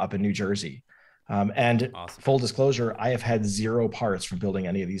up in New Jersey. And awesome. Full disclosure, I have had 0 parts from building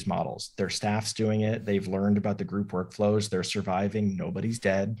any of these models. Their staff's doing it. They've learned about the group workflows. They're surviving. Nobody's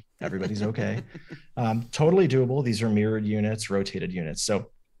dead. Everybody's okay. Totally doable. These are mirrored units, rotated units.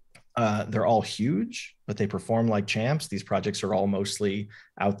 So they're all huge, but they perform like champs. These projects are all mostly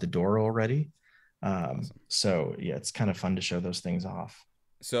out the door already. Awesome. So yeah, it's kind of fun to show those things off.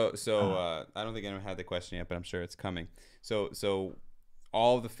 So I don't think anyone had the question yet, but I'm sure it's coming. So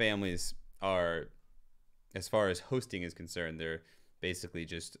all the families are, as far as hosting is concerned, they're basically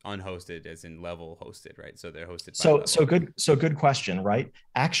just unhosted, as in level hosted, right? So they're hosted by level. So good question, right?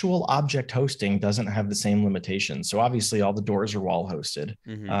 Actual object hosting doesn't have the same limitations. So obviously all the doors are wall hosted,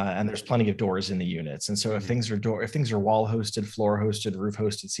 and there's plenty of doors in the units. And so if things are wall hosted, floor hosted, roof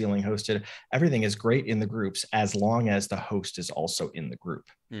hosted, ceiling hosted, everything is great in the groups as long as the host is also in the group.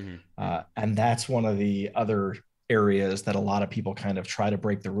 And that's one of the other areas that a lot of people kind of try to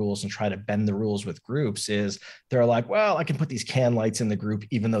break the rules and try to bend the rules with groups is they're like, well, I can put these can lights in the group,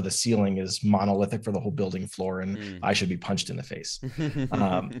 even though the ceiling is monolithic for the whole building floor and I should be punched in the face.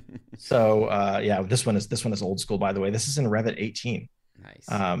 Yeah, this one is old school, by the way. This is in Revit 18. Nice.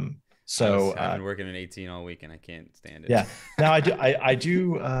 I've been working in 18 all week and I can't stand it. Yeah. Now I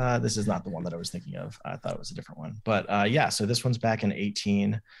do. This is not the one that I was thinking of. I thought it was a different one. But yeah, so this one's back in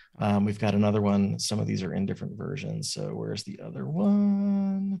 18. We've got another one. Some of these are in different versions. So where's the other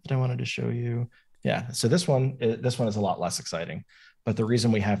one that I wanted to show you? Yeah. So this one is a lot less exciting. But the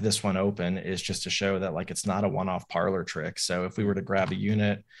reason we have this one open is just to show that like it's not a one-off parlor trick. So if we were to grab a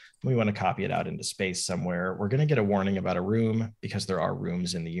unit, we want to copy it out into space somewhere, we're going to get a warning about a room because there are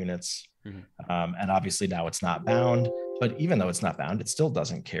rooms in the units. And obviously now it's not bound, but even though it's not bound, it still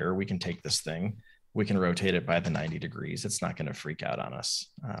doesn't care. We can take this thing, we can rotate it by the 90 degrees. It's not going to freak out on us.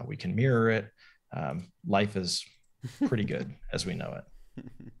 We can mirror it. Life is pretty good as we know it.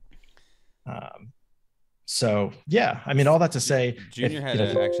 So yeah, I mean, all that to say, Junior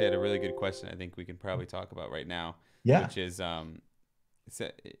actually had a really good question. I think we can probably talk about right now. Yeah. Which is,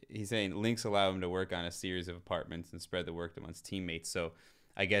 he's saying links allow him to work on a series of apartments and spread the work amongst teammates. So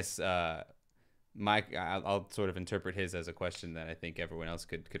I guess I'll sort of interpret his as a question that I think everyone else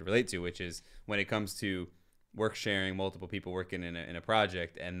could relate to, which is when it comes to work sharing, multiple people working in a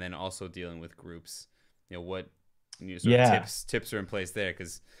project, and then also dealing with groups, what tips are in place there?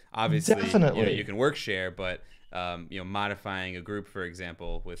 Because obviously you can work share, but modifying a group, for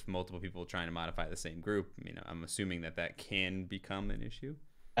example, with multiple people trying to modify the same group, I'm assuming that can become an issue.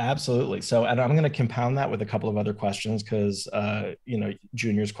 Absolutely. So, and I'm going to compound that with a couple of other questions because,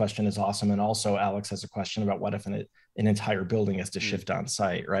 Junior's question is awesome. And also Alex has a question about what if an entire building has to shift on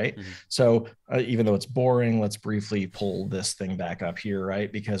site, right? So even though it's boring, let's briefly pull this thing back up here,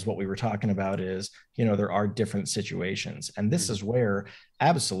 right? Because what we were talking about is, there are different situations. And this is where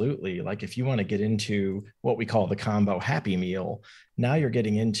absolutely, like if you want to get into what we call the combo happy meal, now you're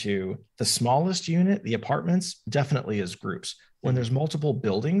getting into the smallest unit, the apartments, definitely as groups. When there's multiple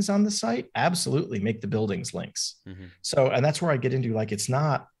buildings on the site, absolutely make the buildings links. So, and that's where I get into like, it's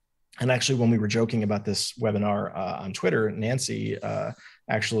not, and actually when we were joking about this webinar on Twitter, Nancy,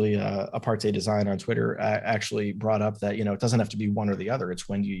 actually Aparte Design on Twitter actually brought up that, it doesn't have to be one or the other. It's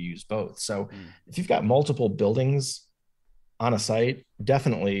when you use both. So if you've got multiple buildings on a site,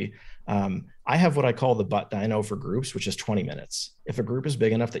 definitely, I have what I call the butt dyno for groups, which is 20 minutes. If a group is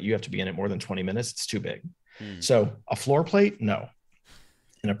big enough that you have to be in it more than 20 minutes, it's too big. So a floor plate, no.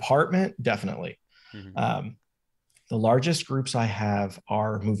 An apartment, definitely. The largest groups I have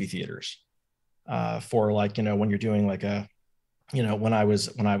are movie theaters for like, when you're doing like a, when I was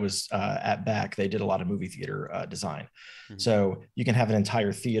at Beck, they did a lot of movie theater design. So you can have an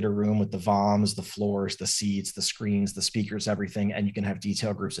entire theater room with the VOMs, the floors, the seats, the screens, the speakers, everything. And you can have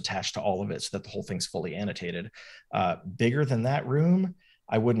detail groups attached to all of it so that the whole thing's fully annotated. Bigger than that room,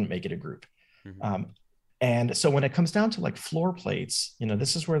 I wouldn't make it a group. And so when it comes down to like floor plates,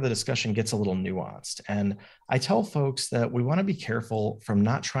 this is where the discussion gets a little nuanced. And I tell folks that we want to be careful from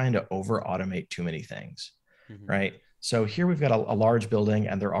not trying to over automate too many things, right? So here we've got a large building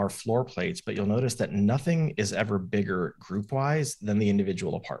and there are floor plates, but you'll notice that nothing is ever bigger group wise than the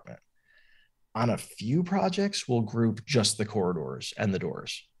individual apartment. On a few projects, we'll group just the corridors and the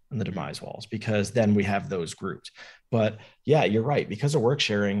doors and the demise walls, because then we have those grouped. But yeah, you're right. Because of work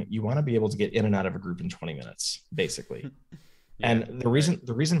sharing, you want to be able to get in and out of a group in 20 minutes, basically. And the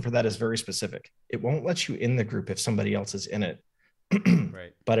reason for that is very specific. It won't let you in the group if somebody else is in it.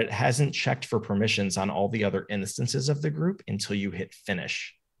 But it hasn't checked for permissions on all the other instances of the group until you hit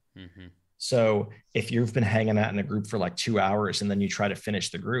finish. So if you've been hanging out in a group for like 2 hours and then you try to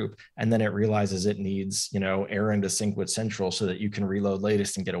finish the group and then it realizes it needs, Aaron to sync with Central so that you can reload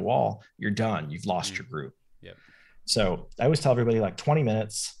latest and get a wall, you're done. You've lost your group. So I always tell everybody like 20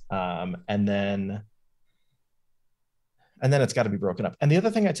 minutes and then it's got to be broken up. And the other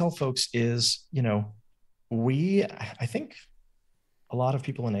thing I tell folks is, I think a lot of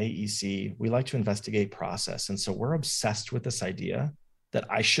people in AEC, we like to investigate process. And so we're obsessed with this idea that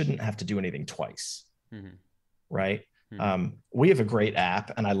I shouldn't have to do anything twice, right? We have a great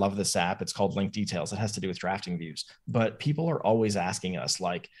app and I love this app. It's called Link Details. It has to do with drafting views, but people are always asking us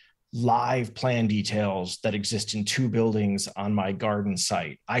like live plan details that exist in 2 buildings on my garden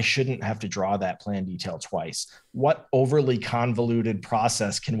site. I shouldn't have to draw that plan detail twice. What overly convoluted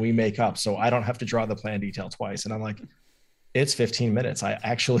process can we make up so I don't have to draw the plan detail twice? And I'm like, it's 15 minutes. I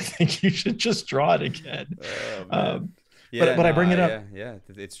actually think you should just draw it again. Yeah, but I no, bring it up. yeah,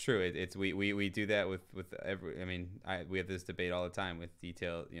 it's true. It's we do that with every. I mean, we have this debate all the time with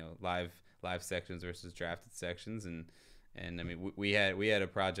detail, live sections versus drafted sections, and I mean, we had a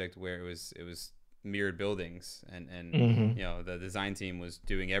project where it was mirrored buildings, and Mhm. the design team was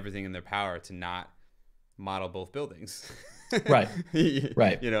doing everything in their power to not model both buildings. Right.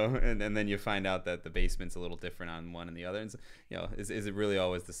 Right. And then you find out that the basement's a little different on one and the other. And so, is it really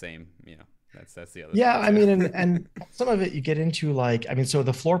always the same? That's the other Yeah, thing I mean, too. and some of it you get into like, I mean, so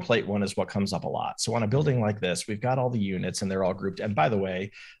the floor plate one is what comes up a lot. So on a Mhm. building like this, we've got all the units and they're all grouped. And by the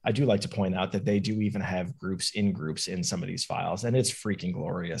way, I do like to point out that they do even have groups in some of these files, and it's freaking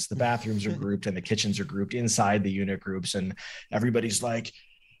glorious. The bathrooms are grouped and the kitchens are grouped inside the unit groups, and everybody's like,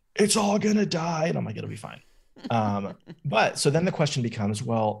 it's all gonna die. And I'm like, it'll be fine. Um, but so then the question becomes,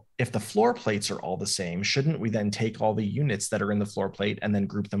 well, if the floor plates are all the same, shouldn't we then take all the units that are in the floor plate and then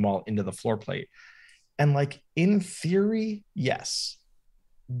group them all into the floor plate? And like in theory, yes.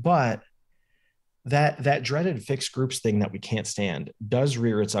 But that dreaded fixed groups thing that we can't stand does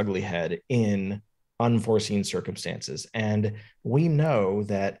rear its ugly head in unforeseen circumstances. And we know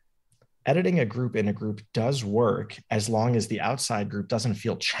that editing a group in a group does work as long as the outside group doesn't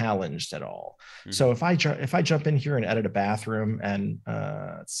feel challenged at all. Hmm. So if I jump in here and edit a bathroom, and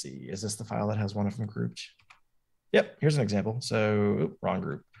let's see, is this the file that has one of them grouped? Yep, here's an example. So wrong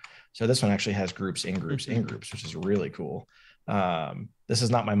group. So this one actually has groups, which is really cool. This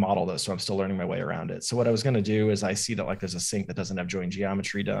is not my model though, so I'm still learning my way around it. So what I was going to do is I see that like there's a sink that doesn't have join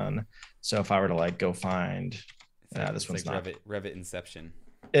geometry done. So if I were to like go find, this one's like not. Revit Inception.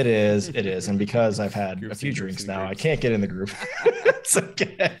 It is. It is. And because I've had a few Groups drinks and now, I groups. can't get in the group. It's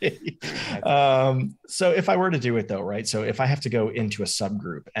okay. So if I were to do it though, right? So if I have to go into a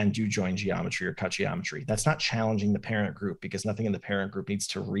subgroup and do join geometry or cut geometry, that's not challenging the parent group because nothing in the parent group needs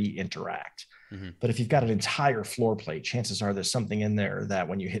to re-interact. Hmm. But if you've got an entire floor plate, chances are there's something in there that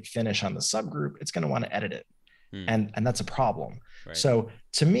when you hit finish on the subgroup, it's going to want to edit it. Hmm. And that's a problem. Right. So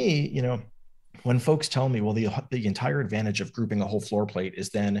to me, when folks tell me, well, the entire advantage of grouping a whole floor plate is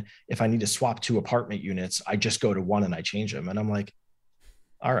then if I need to swap two apartment units, I just go to one and I change them. And I'm like,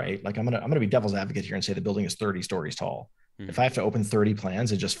 all right, like I'm gonna be devil's advocate here and say the building is 30 stories tall. Hmm. If I have to open 30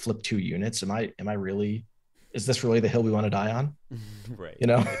 plans and just flip two units, am I really, is this really the hill we want to die on? Right. You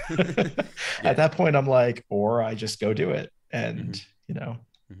know, Right. at Yeah. that point, I'm like, or I just go do it. Hmm. And,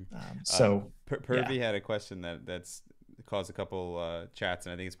 Hmm. so yeah. Purvy had a question that's caused a couple chats,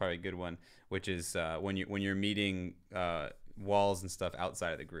 and I think it's probably a good one, which is when you're meeting walls and stuff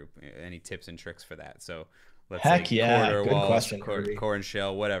outside of the group. Any tips and tricks for that? So let's say Heck yeah. corridor Good walls, question, core and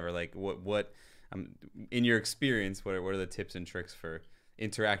shell, whatever. Like what in your experience, what are the tips and tricks for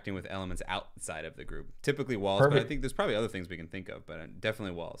interacting with elements outside of the group? Typically walls, but I Perfect. think there's probably other things we can think of, but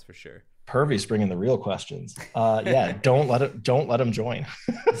definitely walls for sure. Purvy's bringing the real questions. Yeah, don't let them join.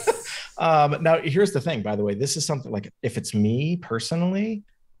 Now, here's the thing. By the way, this is something like if it's me personally,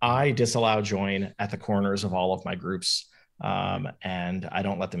 I disallow join at the corners of all of my groups, and I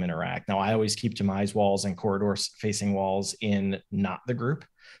don't let them interact. Now, I always keep demise walls and corridors facing walls in not the group.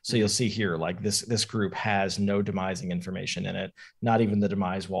 So you'll see here, like this group has no demising information in it, not even the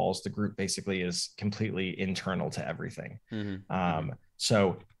demise walls. The group basically is completely internal to everything. Mm-hmm. Mm-hmm.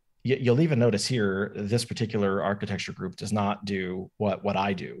 So you'll even notice here, this particular architecture group does not do what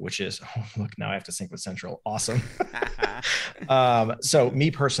I do, which is, oh, look, now I have to sync with Central. Awesome. So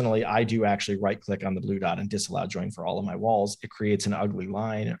me personally, I do actually right click on the blue dot and disallow join for all of my walls. It creates an ugly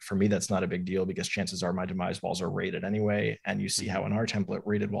line. For me, that's not a big deal because chances are my demise walls are rated anyway. And you see how in our template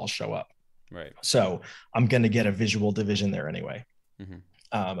rated walls show up. Right. So I'm going to get a visual division there anyway.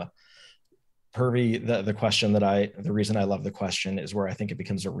 Mm-hmm. Purvy, the reason I love the question is where I think it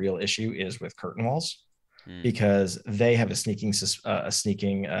becomes a real issue is with curtain walls, because they have a sneaking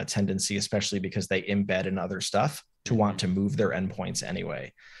tendency, especially because they embed in other stuff to want to move their endpoints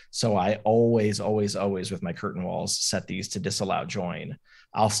anyway. So I always with my curtain walls set these to disallow join.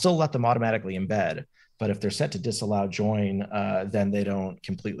 I'll still let them automatically embed, but if they're set to disallow join, then they don't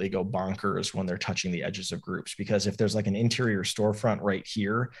completely go bonkers when they're touching the edges of groups. Because if there's like an interior storefront right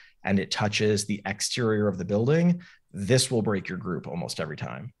here and it touches the exterior of the building, this will break your group almost every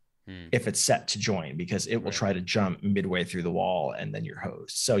time if it's set to join, because it will try to jump midway through the wall and then you're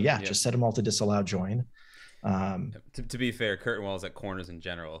hosed. So yeah, just set them all to disallow join. To be fair, curtain walls at corners in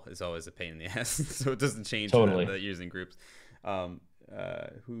general is always a pain in the ass, so it doesn't change Totally. that using groups.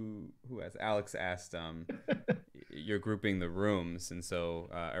 Who has Alex asked you're grouping the rooms, and so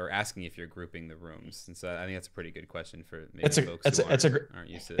or asking if you're grouping the rooms, and so I think that's a pretty good question for maybe folks who aren't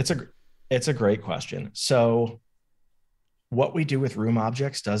used to this. It's a great question. So what we do with room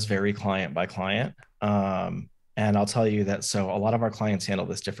objects does vary client by client. And I'll tell you that so a lot of our clients handle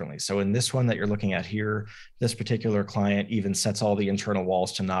this differently. So in this one that you're looking at here, this particular client even sets all the internal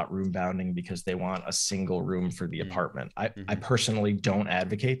walls to not room bounding because they want a single room for the apartment. I Mm-hmm. personally don't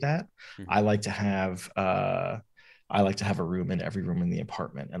advocate that. Mm-hmm. I like to have a room in every room in the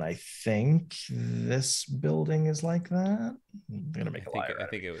apartment. And I think this building is like that. I'm gonna make a liar I out of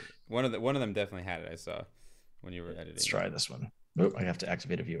think me. it was one of them definitely had it. I saw when you were Let's editing it. try this one. Oh, I have to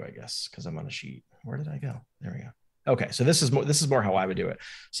activate a view, I guess, because I'm on a sheet. Where did I go? There we go. Okay, so this is more how I would do it.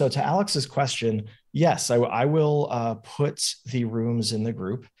 So to Alex's question, yes, I will put the rooms in the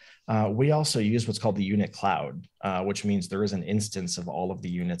group. We also use what's called the unit cloud, which means there is an instance of all of the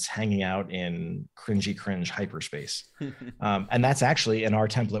units hanging out in cringy cringe hyperspace. And that's actually in our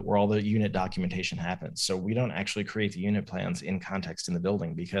template where all the unit documentation happens. So we don't actually create the unit plans in context in the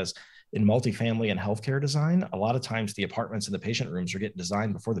building because in multifamily and healthcare design, a lot of times the apartments and the patient rooms are getting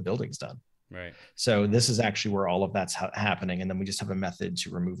designed before the building's done. Right. So this is actually where all of that's happening. And then we just have a method to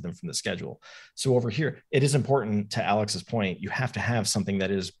remove them from the schedule. So over here, it is important to Alex's point, you have to have something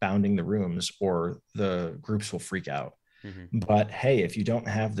that is bounding the rooms or the groups will freak out. Mm-hmm. But hey, if you don't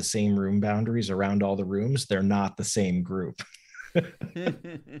have the same room boundaries around all the rooms, they're not the same group.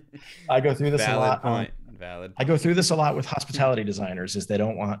 I go through this a Valid lot. point. Valid I go point. through this a lot with hospitality designers is they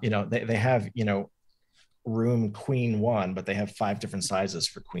don't want, they have, room queen one, but they have 5 different sizes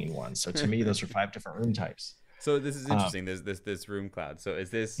for queen one. So to me, those are 5 different room types. So this is Um, interesting. There's this room cloud. So is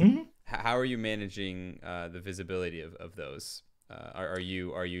this mhm. how are you managing the visibility of those? Are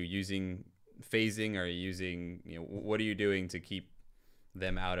you using phasing? Are you using what are you doing to keep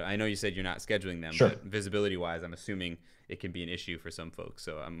them out of? I know you said you're not scheduling them, Sure. but visibility wise, I'm assuming it can be an issue for some folks.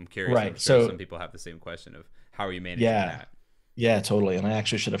 So I'm curious. I'm Right. sure some So people have the same question of how are you managing yeah, that? yeah, totally. And I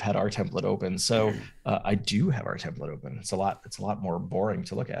actually should have had our template open. So I do have our template open. It's a lot more boring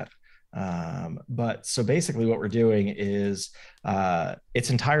to look at. But so basically what we're doing is it's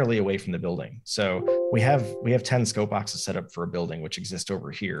entirely away from the building. So we have 10 scope boxes set up for a building, which exist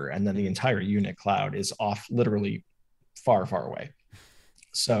over here. And then the Mhm. entire unit cloud is off literally far, far away.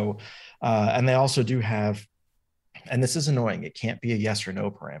 So, and they also do have, and this is annoying, it can't be a yes or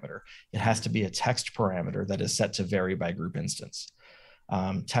no parameter. It has Mhm. to be a text parameter that is set to vary by group instance.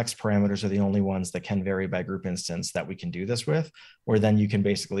 Text parameters are the only ones that can vary by group instance that we can do this with, where then you can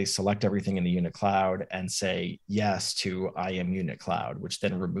basically select everything in the unit cloud and say yes to I am unit cloud, which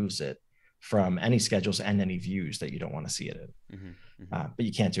then removes it from any schedules and any views that you don't want to see it in. Mhm. Mhm. But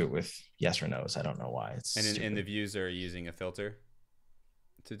you can't do it with yes or no's. I don't know why. It's And in the stupid. views are using a filter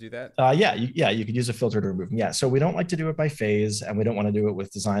to do that. Yeah, you could use a filter to remove them. Yeah, so we don't like to do it by phase, and we don't want to do it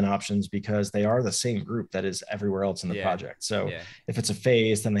with design options because they are the same group that is everywhere else in the Yeah. project. So Yeah. if it's a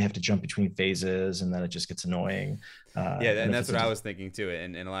phase, then they have to jump between phases, and then it just gets annoying. Yeah, And and if that's it's a what I was thinking too.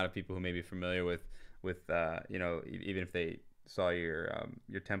 And a lot of people who may be familiar with even if they saw your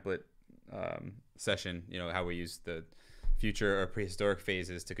template session, how we use the future or prehistoric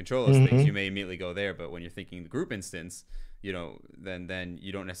phases to control those things, you Mhm. may immediately go there. But when you're thinking the group instance, then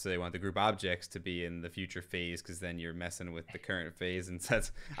you don't necessarily want the group objects to be in the future phase because then you're messing with the current phase. And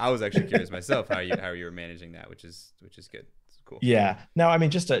that's I was actually curious myself how you were managing that, which is good. It's cool. Yeah. Now, I mean,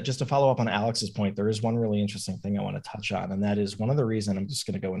 just to follow up on Alex's point, there is one really interesting thing I want to touch on, and that is one of the reason I'm just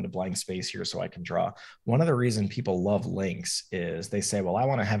going to go into blank space here so I can draw. One of the reason people love links is they say, well, I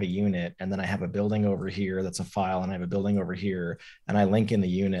want to have a unit, and then I have a building over here that's a file, and I have a building over here, and I link in the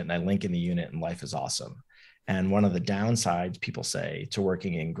unit, and I link in the unit, and life is awesome. And one of the downsides people say to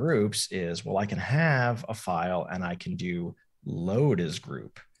working in groups is, well, I can have a file and I can do load as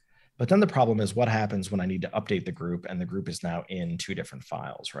group. But then the problem is what happens when I need to update the group and the group is now in 2 different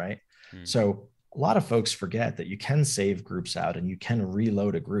files, right? Hmm. So a lot of folks forget that you can save groups out and you can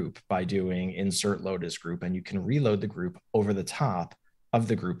reload a group by doing insert load as group, and you can reload the group over the top of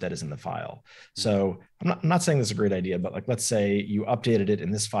the group that is in the file. Hmm. So I'm not saying this is a great idea, but like let's say you updated it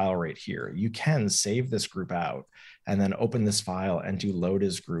in this file right here. You can save this group out and then open this file and do load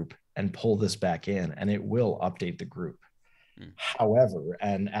as group and pull this back in, and it will update the group. Hmm. However,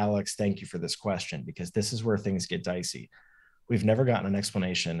 and Alex, thank you for this question because this is where things get dicey. We've never gotten an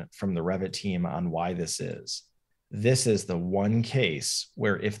explanation from the Revit team on why this is. This is the one case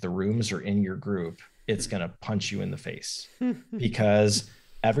where if the rooms are in your group, it's going to punch you in the face because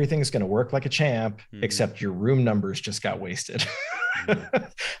everything's going to work like a champ, Hmm. except your room numbers just got wasted. Hmm.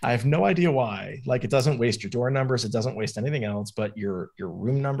 I have no idea why. Like it doesn't waste your door numbers, it doesn't waste anything else, but your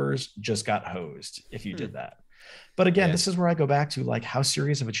room numbers just got hosed if you Hmm. did that. But again, Yeah. this is where I go back to like, how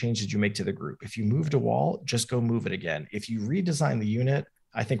serious of a change did you make to the group? If you moved a wall, just go move it again. If you redesign the unit,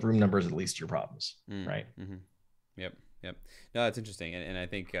 I think room numbers at least your problems, right? Mm-hmm. Yep. Yep. No, that's interesting, and I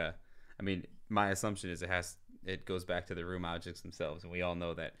think I mean my assumption is it has it goes back to the room objects themselves, and we all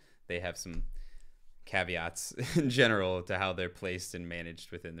know that they have some caveats in general to how they're placed and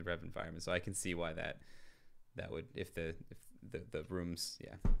managed within the Rev environment. So I can see why that would, if the rooms,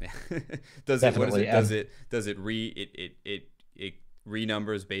 yeah. Does it, what is Definitely. it, does it it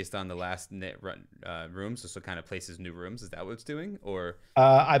renumbers based on the last net rooms, so it kind of places new rooms? Is that what it's doing? Or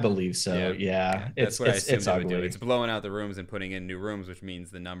I believe so. Yeah. that's what I assumed It's it would do. ugly. It's blowing out the rooms and putting in new rooms, which means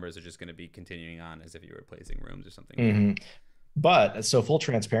the numbers are just going to be continuing on as if you were replacing rooms or something. Mhm. But so full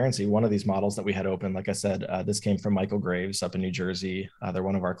transparency, one of these models that we had open, like I said, this came from Michael Graves up in New Jersey. They're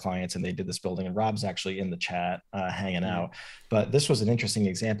one of our clients, and they did this building. And Rob's actually in the chat hanging out. But this was an interesting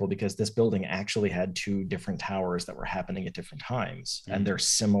example because this building actually had two different towers that were happening at different times, and they're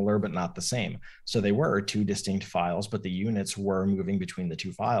similar but not the same. So they were two distinct files, but the units were moving between the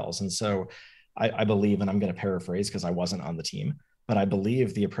two files. And so I believe, and I'm going to paraphrase because I wasn't on the team, but I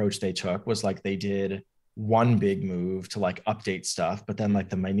believe the approach they took was like they did one big move to like update stuff, but then like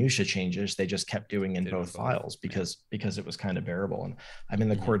the minutia changes they just kept doing in both files because it was kind of bearable. And I'm in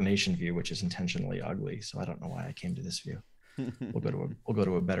the coordination view, which is intentionally ugly, so I don't know why I came to this view. We'll go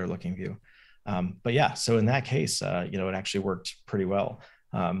to a better looking view. But yeah, so in that case, it actually worked pretty well.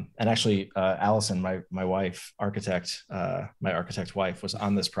 And actually, Allison, my wife, my architect wife, was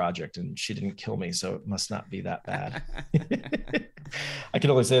on this project, and she didn't kill me, so it must not be that bad. I can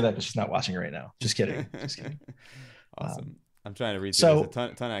only say that because she's not watching right now. Just kidding. Just kidding. Awesome. I'm trying to read through.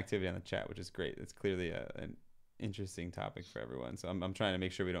 There's a ton of activity on the chat, which is great. It's clearly an interesting topic for everyone. So I'm trying to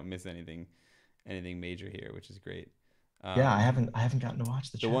make sure we don't miss anything major here, which is great. Yeah, I haven't gotten to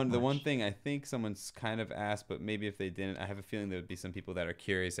watch the chat the one thing I think someone's kind of asked, but maybe if they didn't, I have a feeling there would be some people that are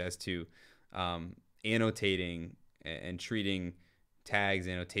curious as to annotating and treating tags,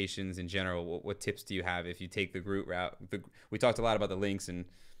 annotations in general. What tips do you have if you take the group route? We talked a lot about the links and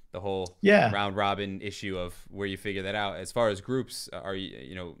the whole round robin issue of where you figure that out. As far as groups, are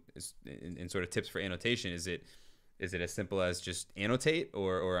you in sort of tips for annotation? Is it as simple as just annotate,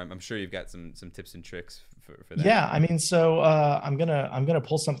 or I'm sure you've got some tips and tricks for that? Yeah, I mean, so I'm gonna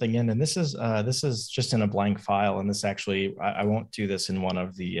pull something in, and this is just in a blank file, and this actually I won't do this in one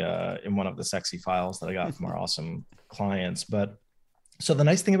of the sexy files that I got from our awesome clients. But so the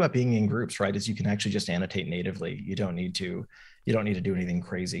nice thing about being in groups, right, is you can actually just annotate natively. You don't need to do anything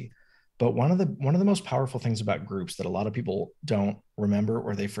crazy. But one of the most powerful things about groups that a lot of people don't remember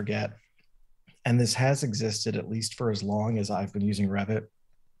or they forget, and this has existed at least for as long as I've been using Revit,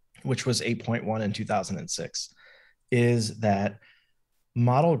 which was 8.1 in 2006, is that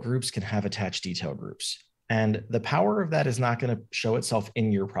model groups can have attached detail groups. And the power of that is not going to show itself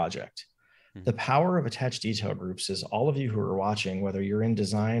in your project. The power of attached detail groups is all of you who are watching, whether you're in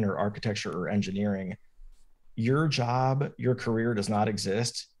design or architecture or engineering, your job, your career does not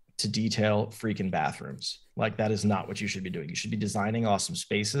exist to detail freaking bathrooms. Like, that is not what you should be doing. You should be designing awesome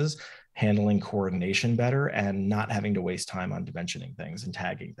spaces, handling coordination better, and not having to waste time on dimensioning things and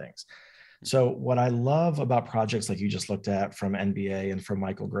tagging things. So what I love about projects like you just looked at from NBA and from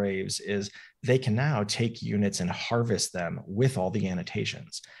Michael Graves is they can now take units and harvest them with all the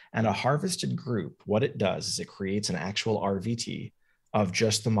annotations. And a harvested group, what it does is it creates an actual RVT of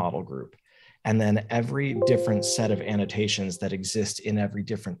just the model group. And then every different set of annotations that exist in every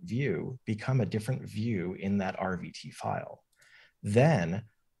different view become a different view in that RVT file. Then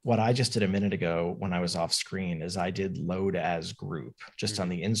what I just did a minute ago when I was off screen is I did load as group just on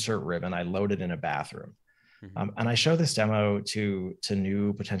the insert ribbon. I loaded in a bathroom. And I show this demo to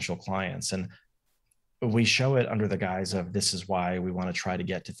new potential clients. And we show it under the guise of, this is why we want to try to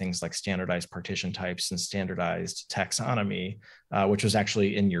get to things like standardized partition types and standardized taxonomy, which was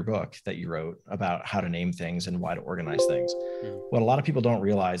actually in your book that you wrote about how to name things and why to organize things. What a lot of people don't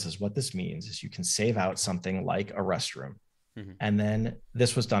realize is what this means is you can save out something like a restroom. And then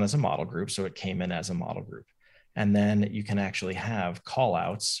this was done as a model group. So it came in as a model group. And then you can actually have call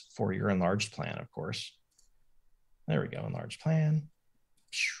outs for your enlarged plan, of course. There we go, enlarged plan.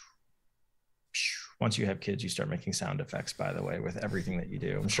 Once you have kids, you start making sound effects, by the way, with everything that you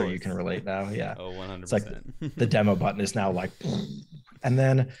do. I'm sure you can relate now. Yeah. Oh, 100%. It's like the demo button is now like, and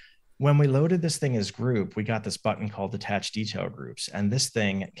then when we loaded this thing as group, we got this button called attach detail groups. And this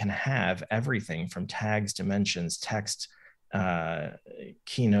thing can have everything from tags, dimensions, text,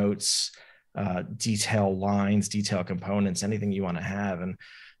 keynotes, detail lines, detail components, anything you want to have.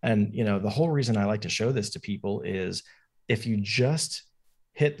 And the whole reason I like to show this to people is if you just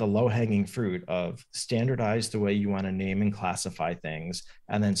hit the low-hanging fruit of standardize the way you want to name and classify things,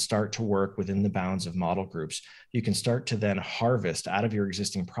 and then start to work within the bounds of model groups, you can start to then harvest out of your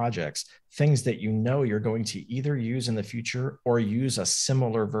existing projects things that you're going to either use in the future or use a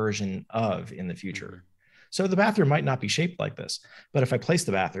similar version of in the future. So the bathroom might not be shaped like this, but if I place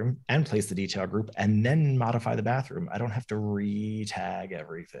the bathroom and place the detail group and then modify the bathroom, I don't have to re-tag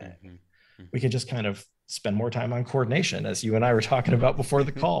everything. We can just kind of spend more time on coordination, as you and I were talking about before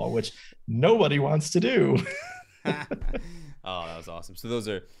the call, which nobody wants to do. Oh, that was awesome. So those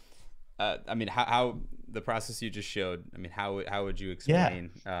are, I mean, how the process you just showed. I mean, how would you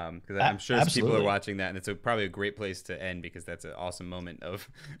explain? Because I'm sure people are watching that, and it's probably a great place to end because that's an awesome moment of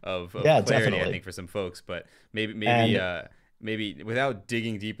Yeah, clarity, definitely. I think, for some folks. But maybe And maybe without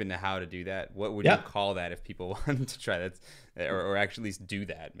digging deep into how to do that, what would you yeah, call that if people wanted to try that, or actually at least do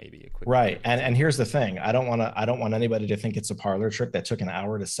that? Maybe a quick right. And here's the thing. I don't want anybody to think it's a parlor trick that took an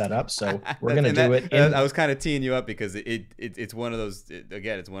hour to set up. So we're gonna do it I in. was kind of teeing you up because it's one of those,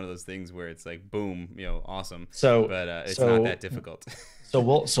 again, it's one of those things where it's like boom, awesome, So but it's not so that difficult.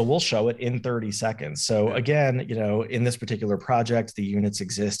 we'll show it in 30 seconds. So Yeah. again, in this particular project, the units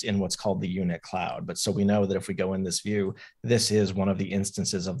exist in what's called the unit cloud. But so we know that if we go in this view, this is one of the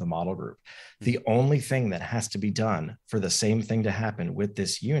instances of the model group. The only thing that has to be done for the same thing to happen with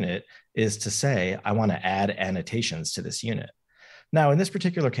this unit is to say, I want to add annotations to this unit. Now, in this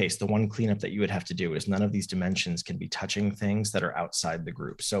particular case, the one cleanup that you would have to do is none of these dimensions can be touching things that are outside the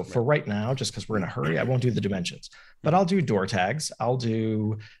group. So for right now, just because we're in a hurry, I won't do the dimensions, but I'll do door tags. I'll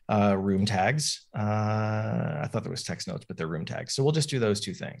do room tags. I thought there was text notes, but they're room tags. So we'll just do those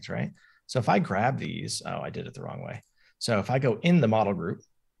two things, right? So if I grab these, I did it the wrong way. So if I go in the model group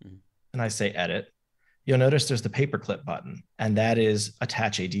and I say edit, you'll notice there's the paperclip button, and that is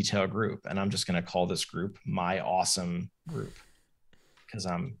attach a detail group. And I'm just going to call this group my awesome group, because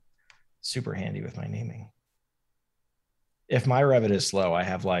I'm super handy with my naming. If my Revit is slow, I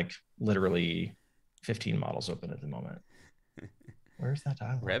have like literally 15 models open at the moment. Where's that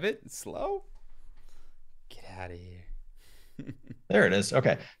dialog? Revit slow? Get out of here. There it is.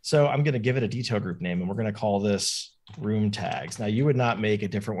 Okay. So I'm going to give it a detail group name, and we're going to call this room tags. Now, you would not make a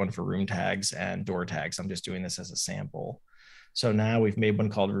different one for room tags and door tags. I'm just doing this as a sample. So now we've made one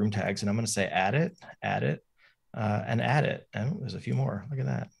called room tags, and I'm going to say add it, and add it. And there's a few more. Look at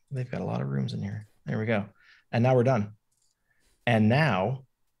that. They've got a lot of rooms in here. There we go. And now we're done. And now,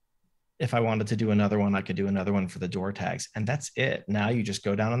 if I wanted to do another one, I could do another one for the door tags. And that's it. Now you just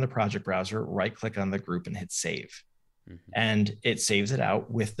go down on the project browser, right click on the group and hit save. And it saves it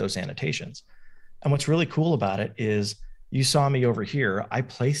out with those annotations. And what's really cool about it is you saw me over here. I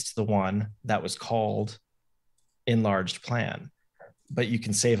placed the one that was called enlarged plan, but you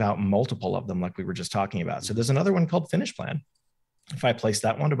can save out multiple of them like we were just talking about. So there's another one called finish plan. If I place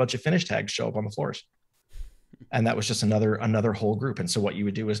that one, a bunch of finish tags show up on the floors. And that was just another whole group. And so what you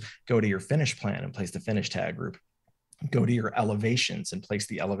would do is go to your finish plan and place the finish tag group, go to your elevations and place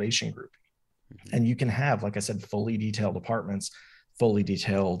the elevation group. And you can have, like I said, fully detailed apartments, fully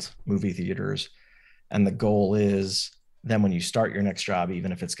detailed movie theaters. And the goal is then when you start your next job,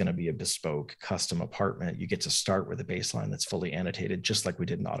 even if it's going to be a bespoke custom apartment, you get to start with a baseline that's fully annotated, just like we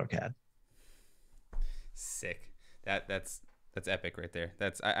did in AutoCAD. Sick. That's epic right there.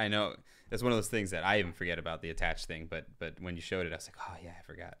 I know that's one of those things that I even forget about, the attached thing, but when you showed it, I was like, oh yeah, I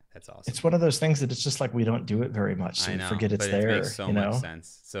forgot. That's awesome. It's one of those things that it's just like we don't do it very much, so we forget it's there. It makes so much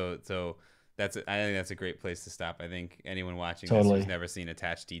sense. So I think that's a great place to stop. I think anyone watching this who's never seen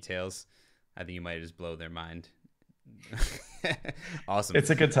attached details, I think you might just blow their mind. Awesome.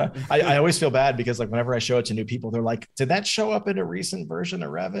 It's a good time. I always feel bad because like whenever I show it to new people, they're like, did that show up in a recent version of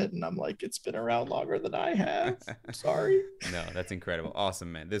Revit? And I'm like, it's been around longer than I have. I'm sorry. No, that's incredible.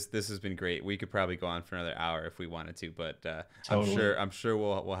 Awesome, man. This has been great. We could probably go on for another hour if we wanted to, but I'm sure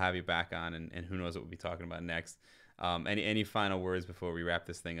we'll have you back on, and who knows what we'll be talking about next. Any final words before we wrap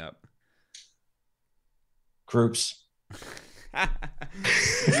this thing up? Groups.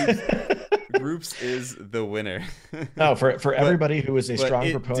 Groups is the winner. No, for everybody who is a strong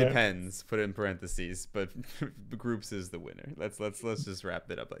proponent. Depends. Put it in parentheses, but groups is the winner. Let's just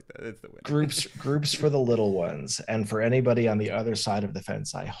wrap it up like that. It's the winner. Groups for the little ones, and for anybody on the other side of the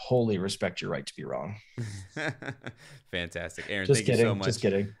fence, I wholly respect your right to be wrong. Fantastic, Aaron. Thank you so much. Just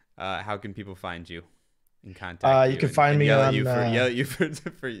kidding. How can people find you? In contact you can find me on yell at you for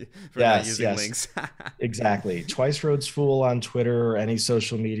not using links. Exactly. Twice Roads Fool on Twitter or any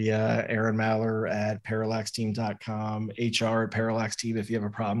social media. Aaron Maller at parallaxteam.com. HR at Parallax Team if you have a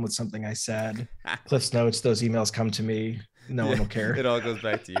problem with something I said. Cliff's Notes, those emails come to me. No one will care. It all goes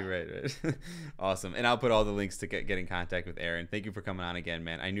back to you, right? Awesome. And I'll put all the links to get in contact with Aaron. Thank you for coming on again,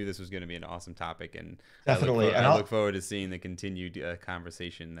 man. I knew this was going to be an awesome topic, and definitely. I look forward to seeing the continued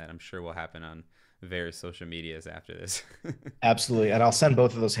conversation that I'm sure will happen on various social medias after this. Absolutely. And I'll send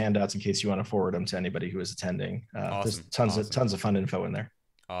both of those handouts in case you want to forward them to anybody who is attending. Awesome. There's tons of fun info in there.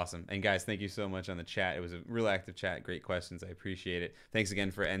 Awesome. And guys, thank you so much on the chat. It was a real active chat. Great questions. I appreciate it. Thanks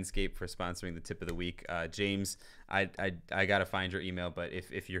again for Enscape for sponsoring the tip of the week. James, I got to find your email, but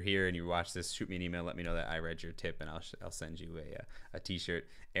if you're here and you watch this, shoot me an email. Let me know that I read your tip, and I'll send you a t-shirt.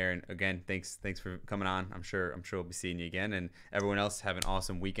 Aaron, again, thanks for coming on. I'm sure we'll be seeing you again. And everyone else, have an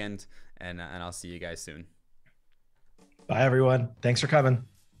awesome weekend, and I'll see you guys soon. Bye, everyone. Thanks for coming.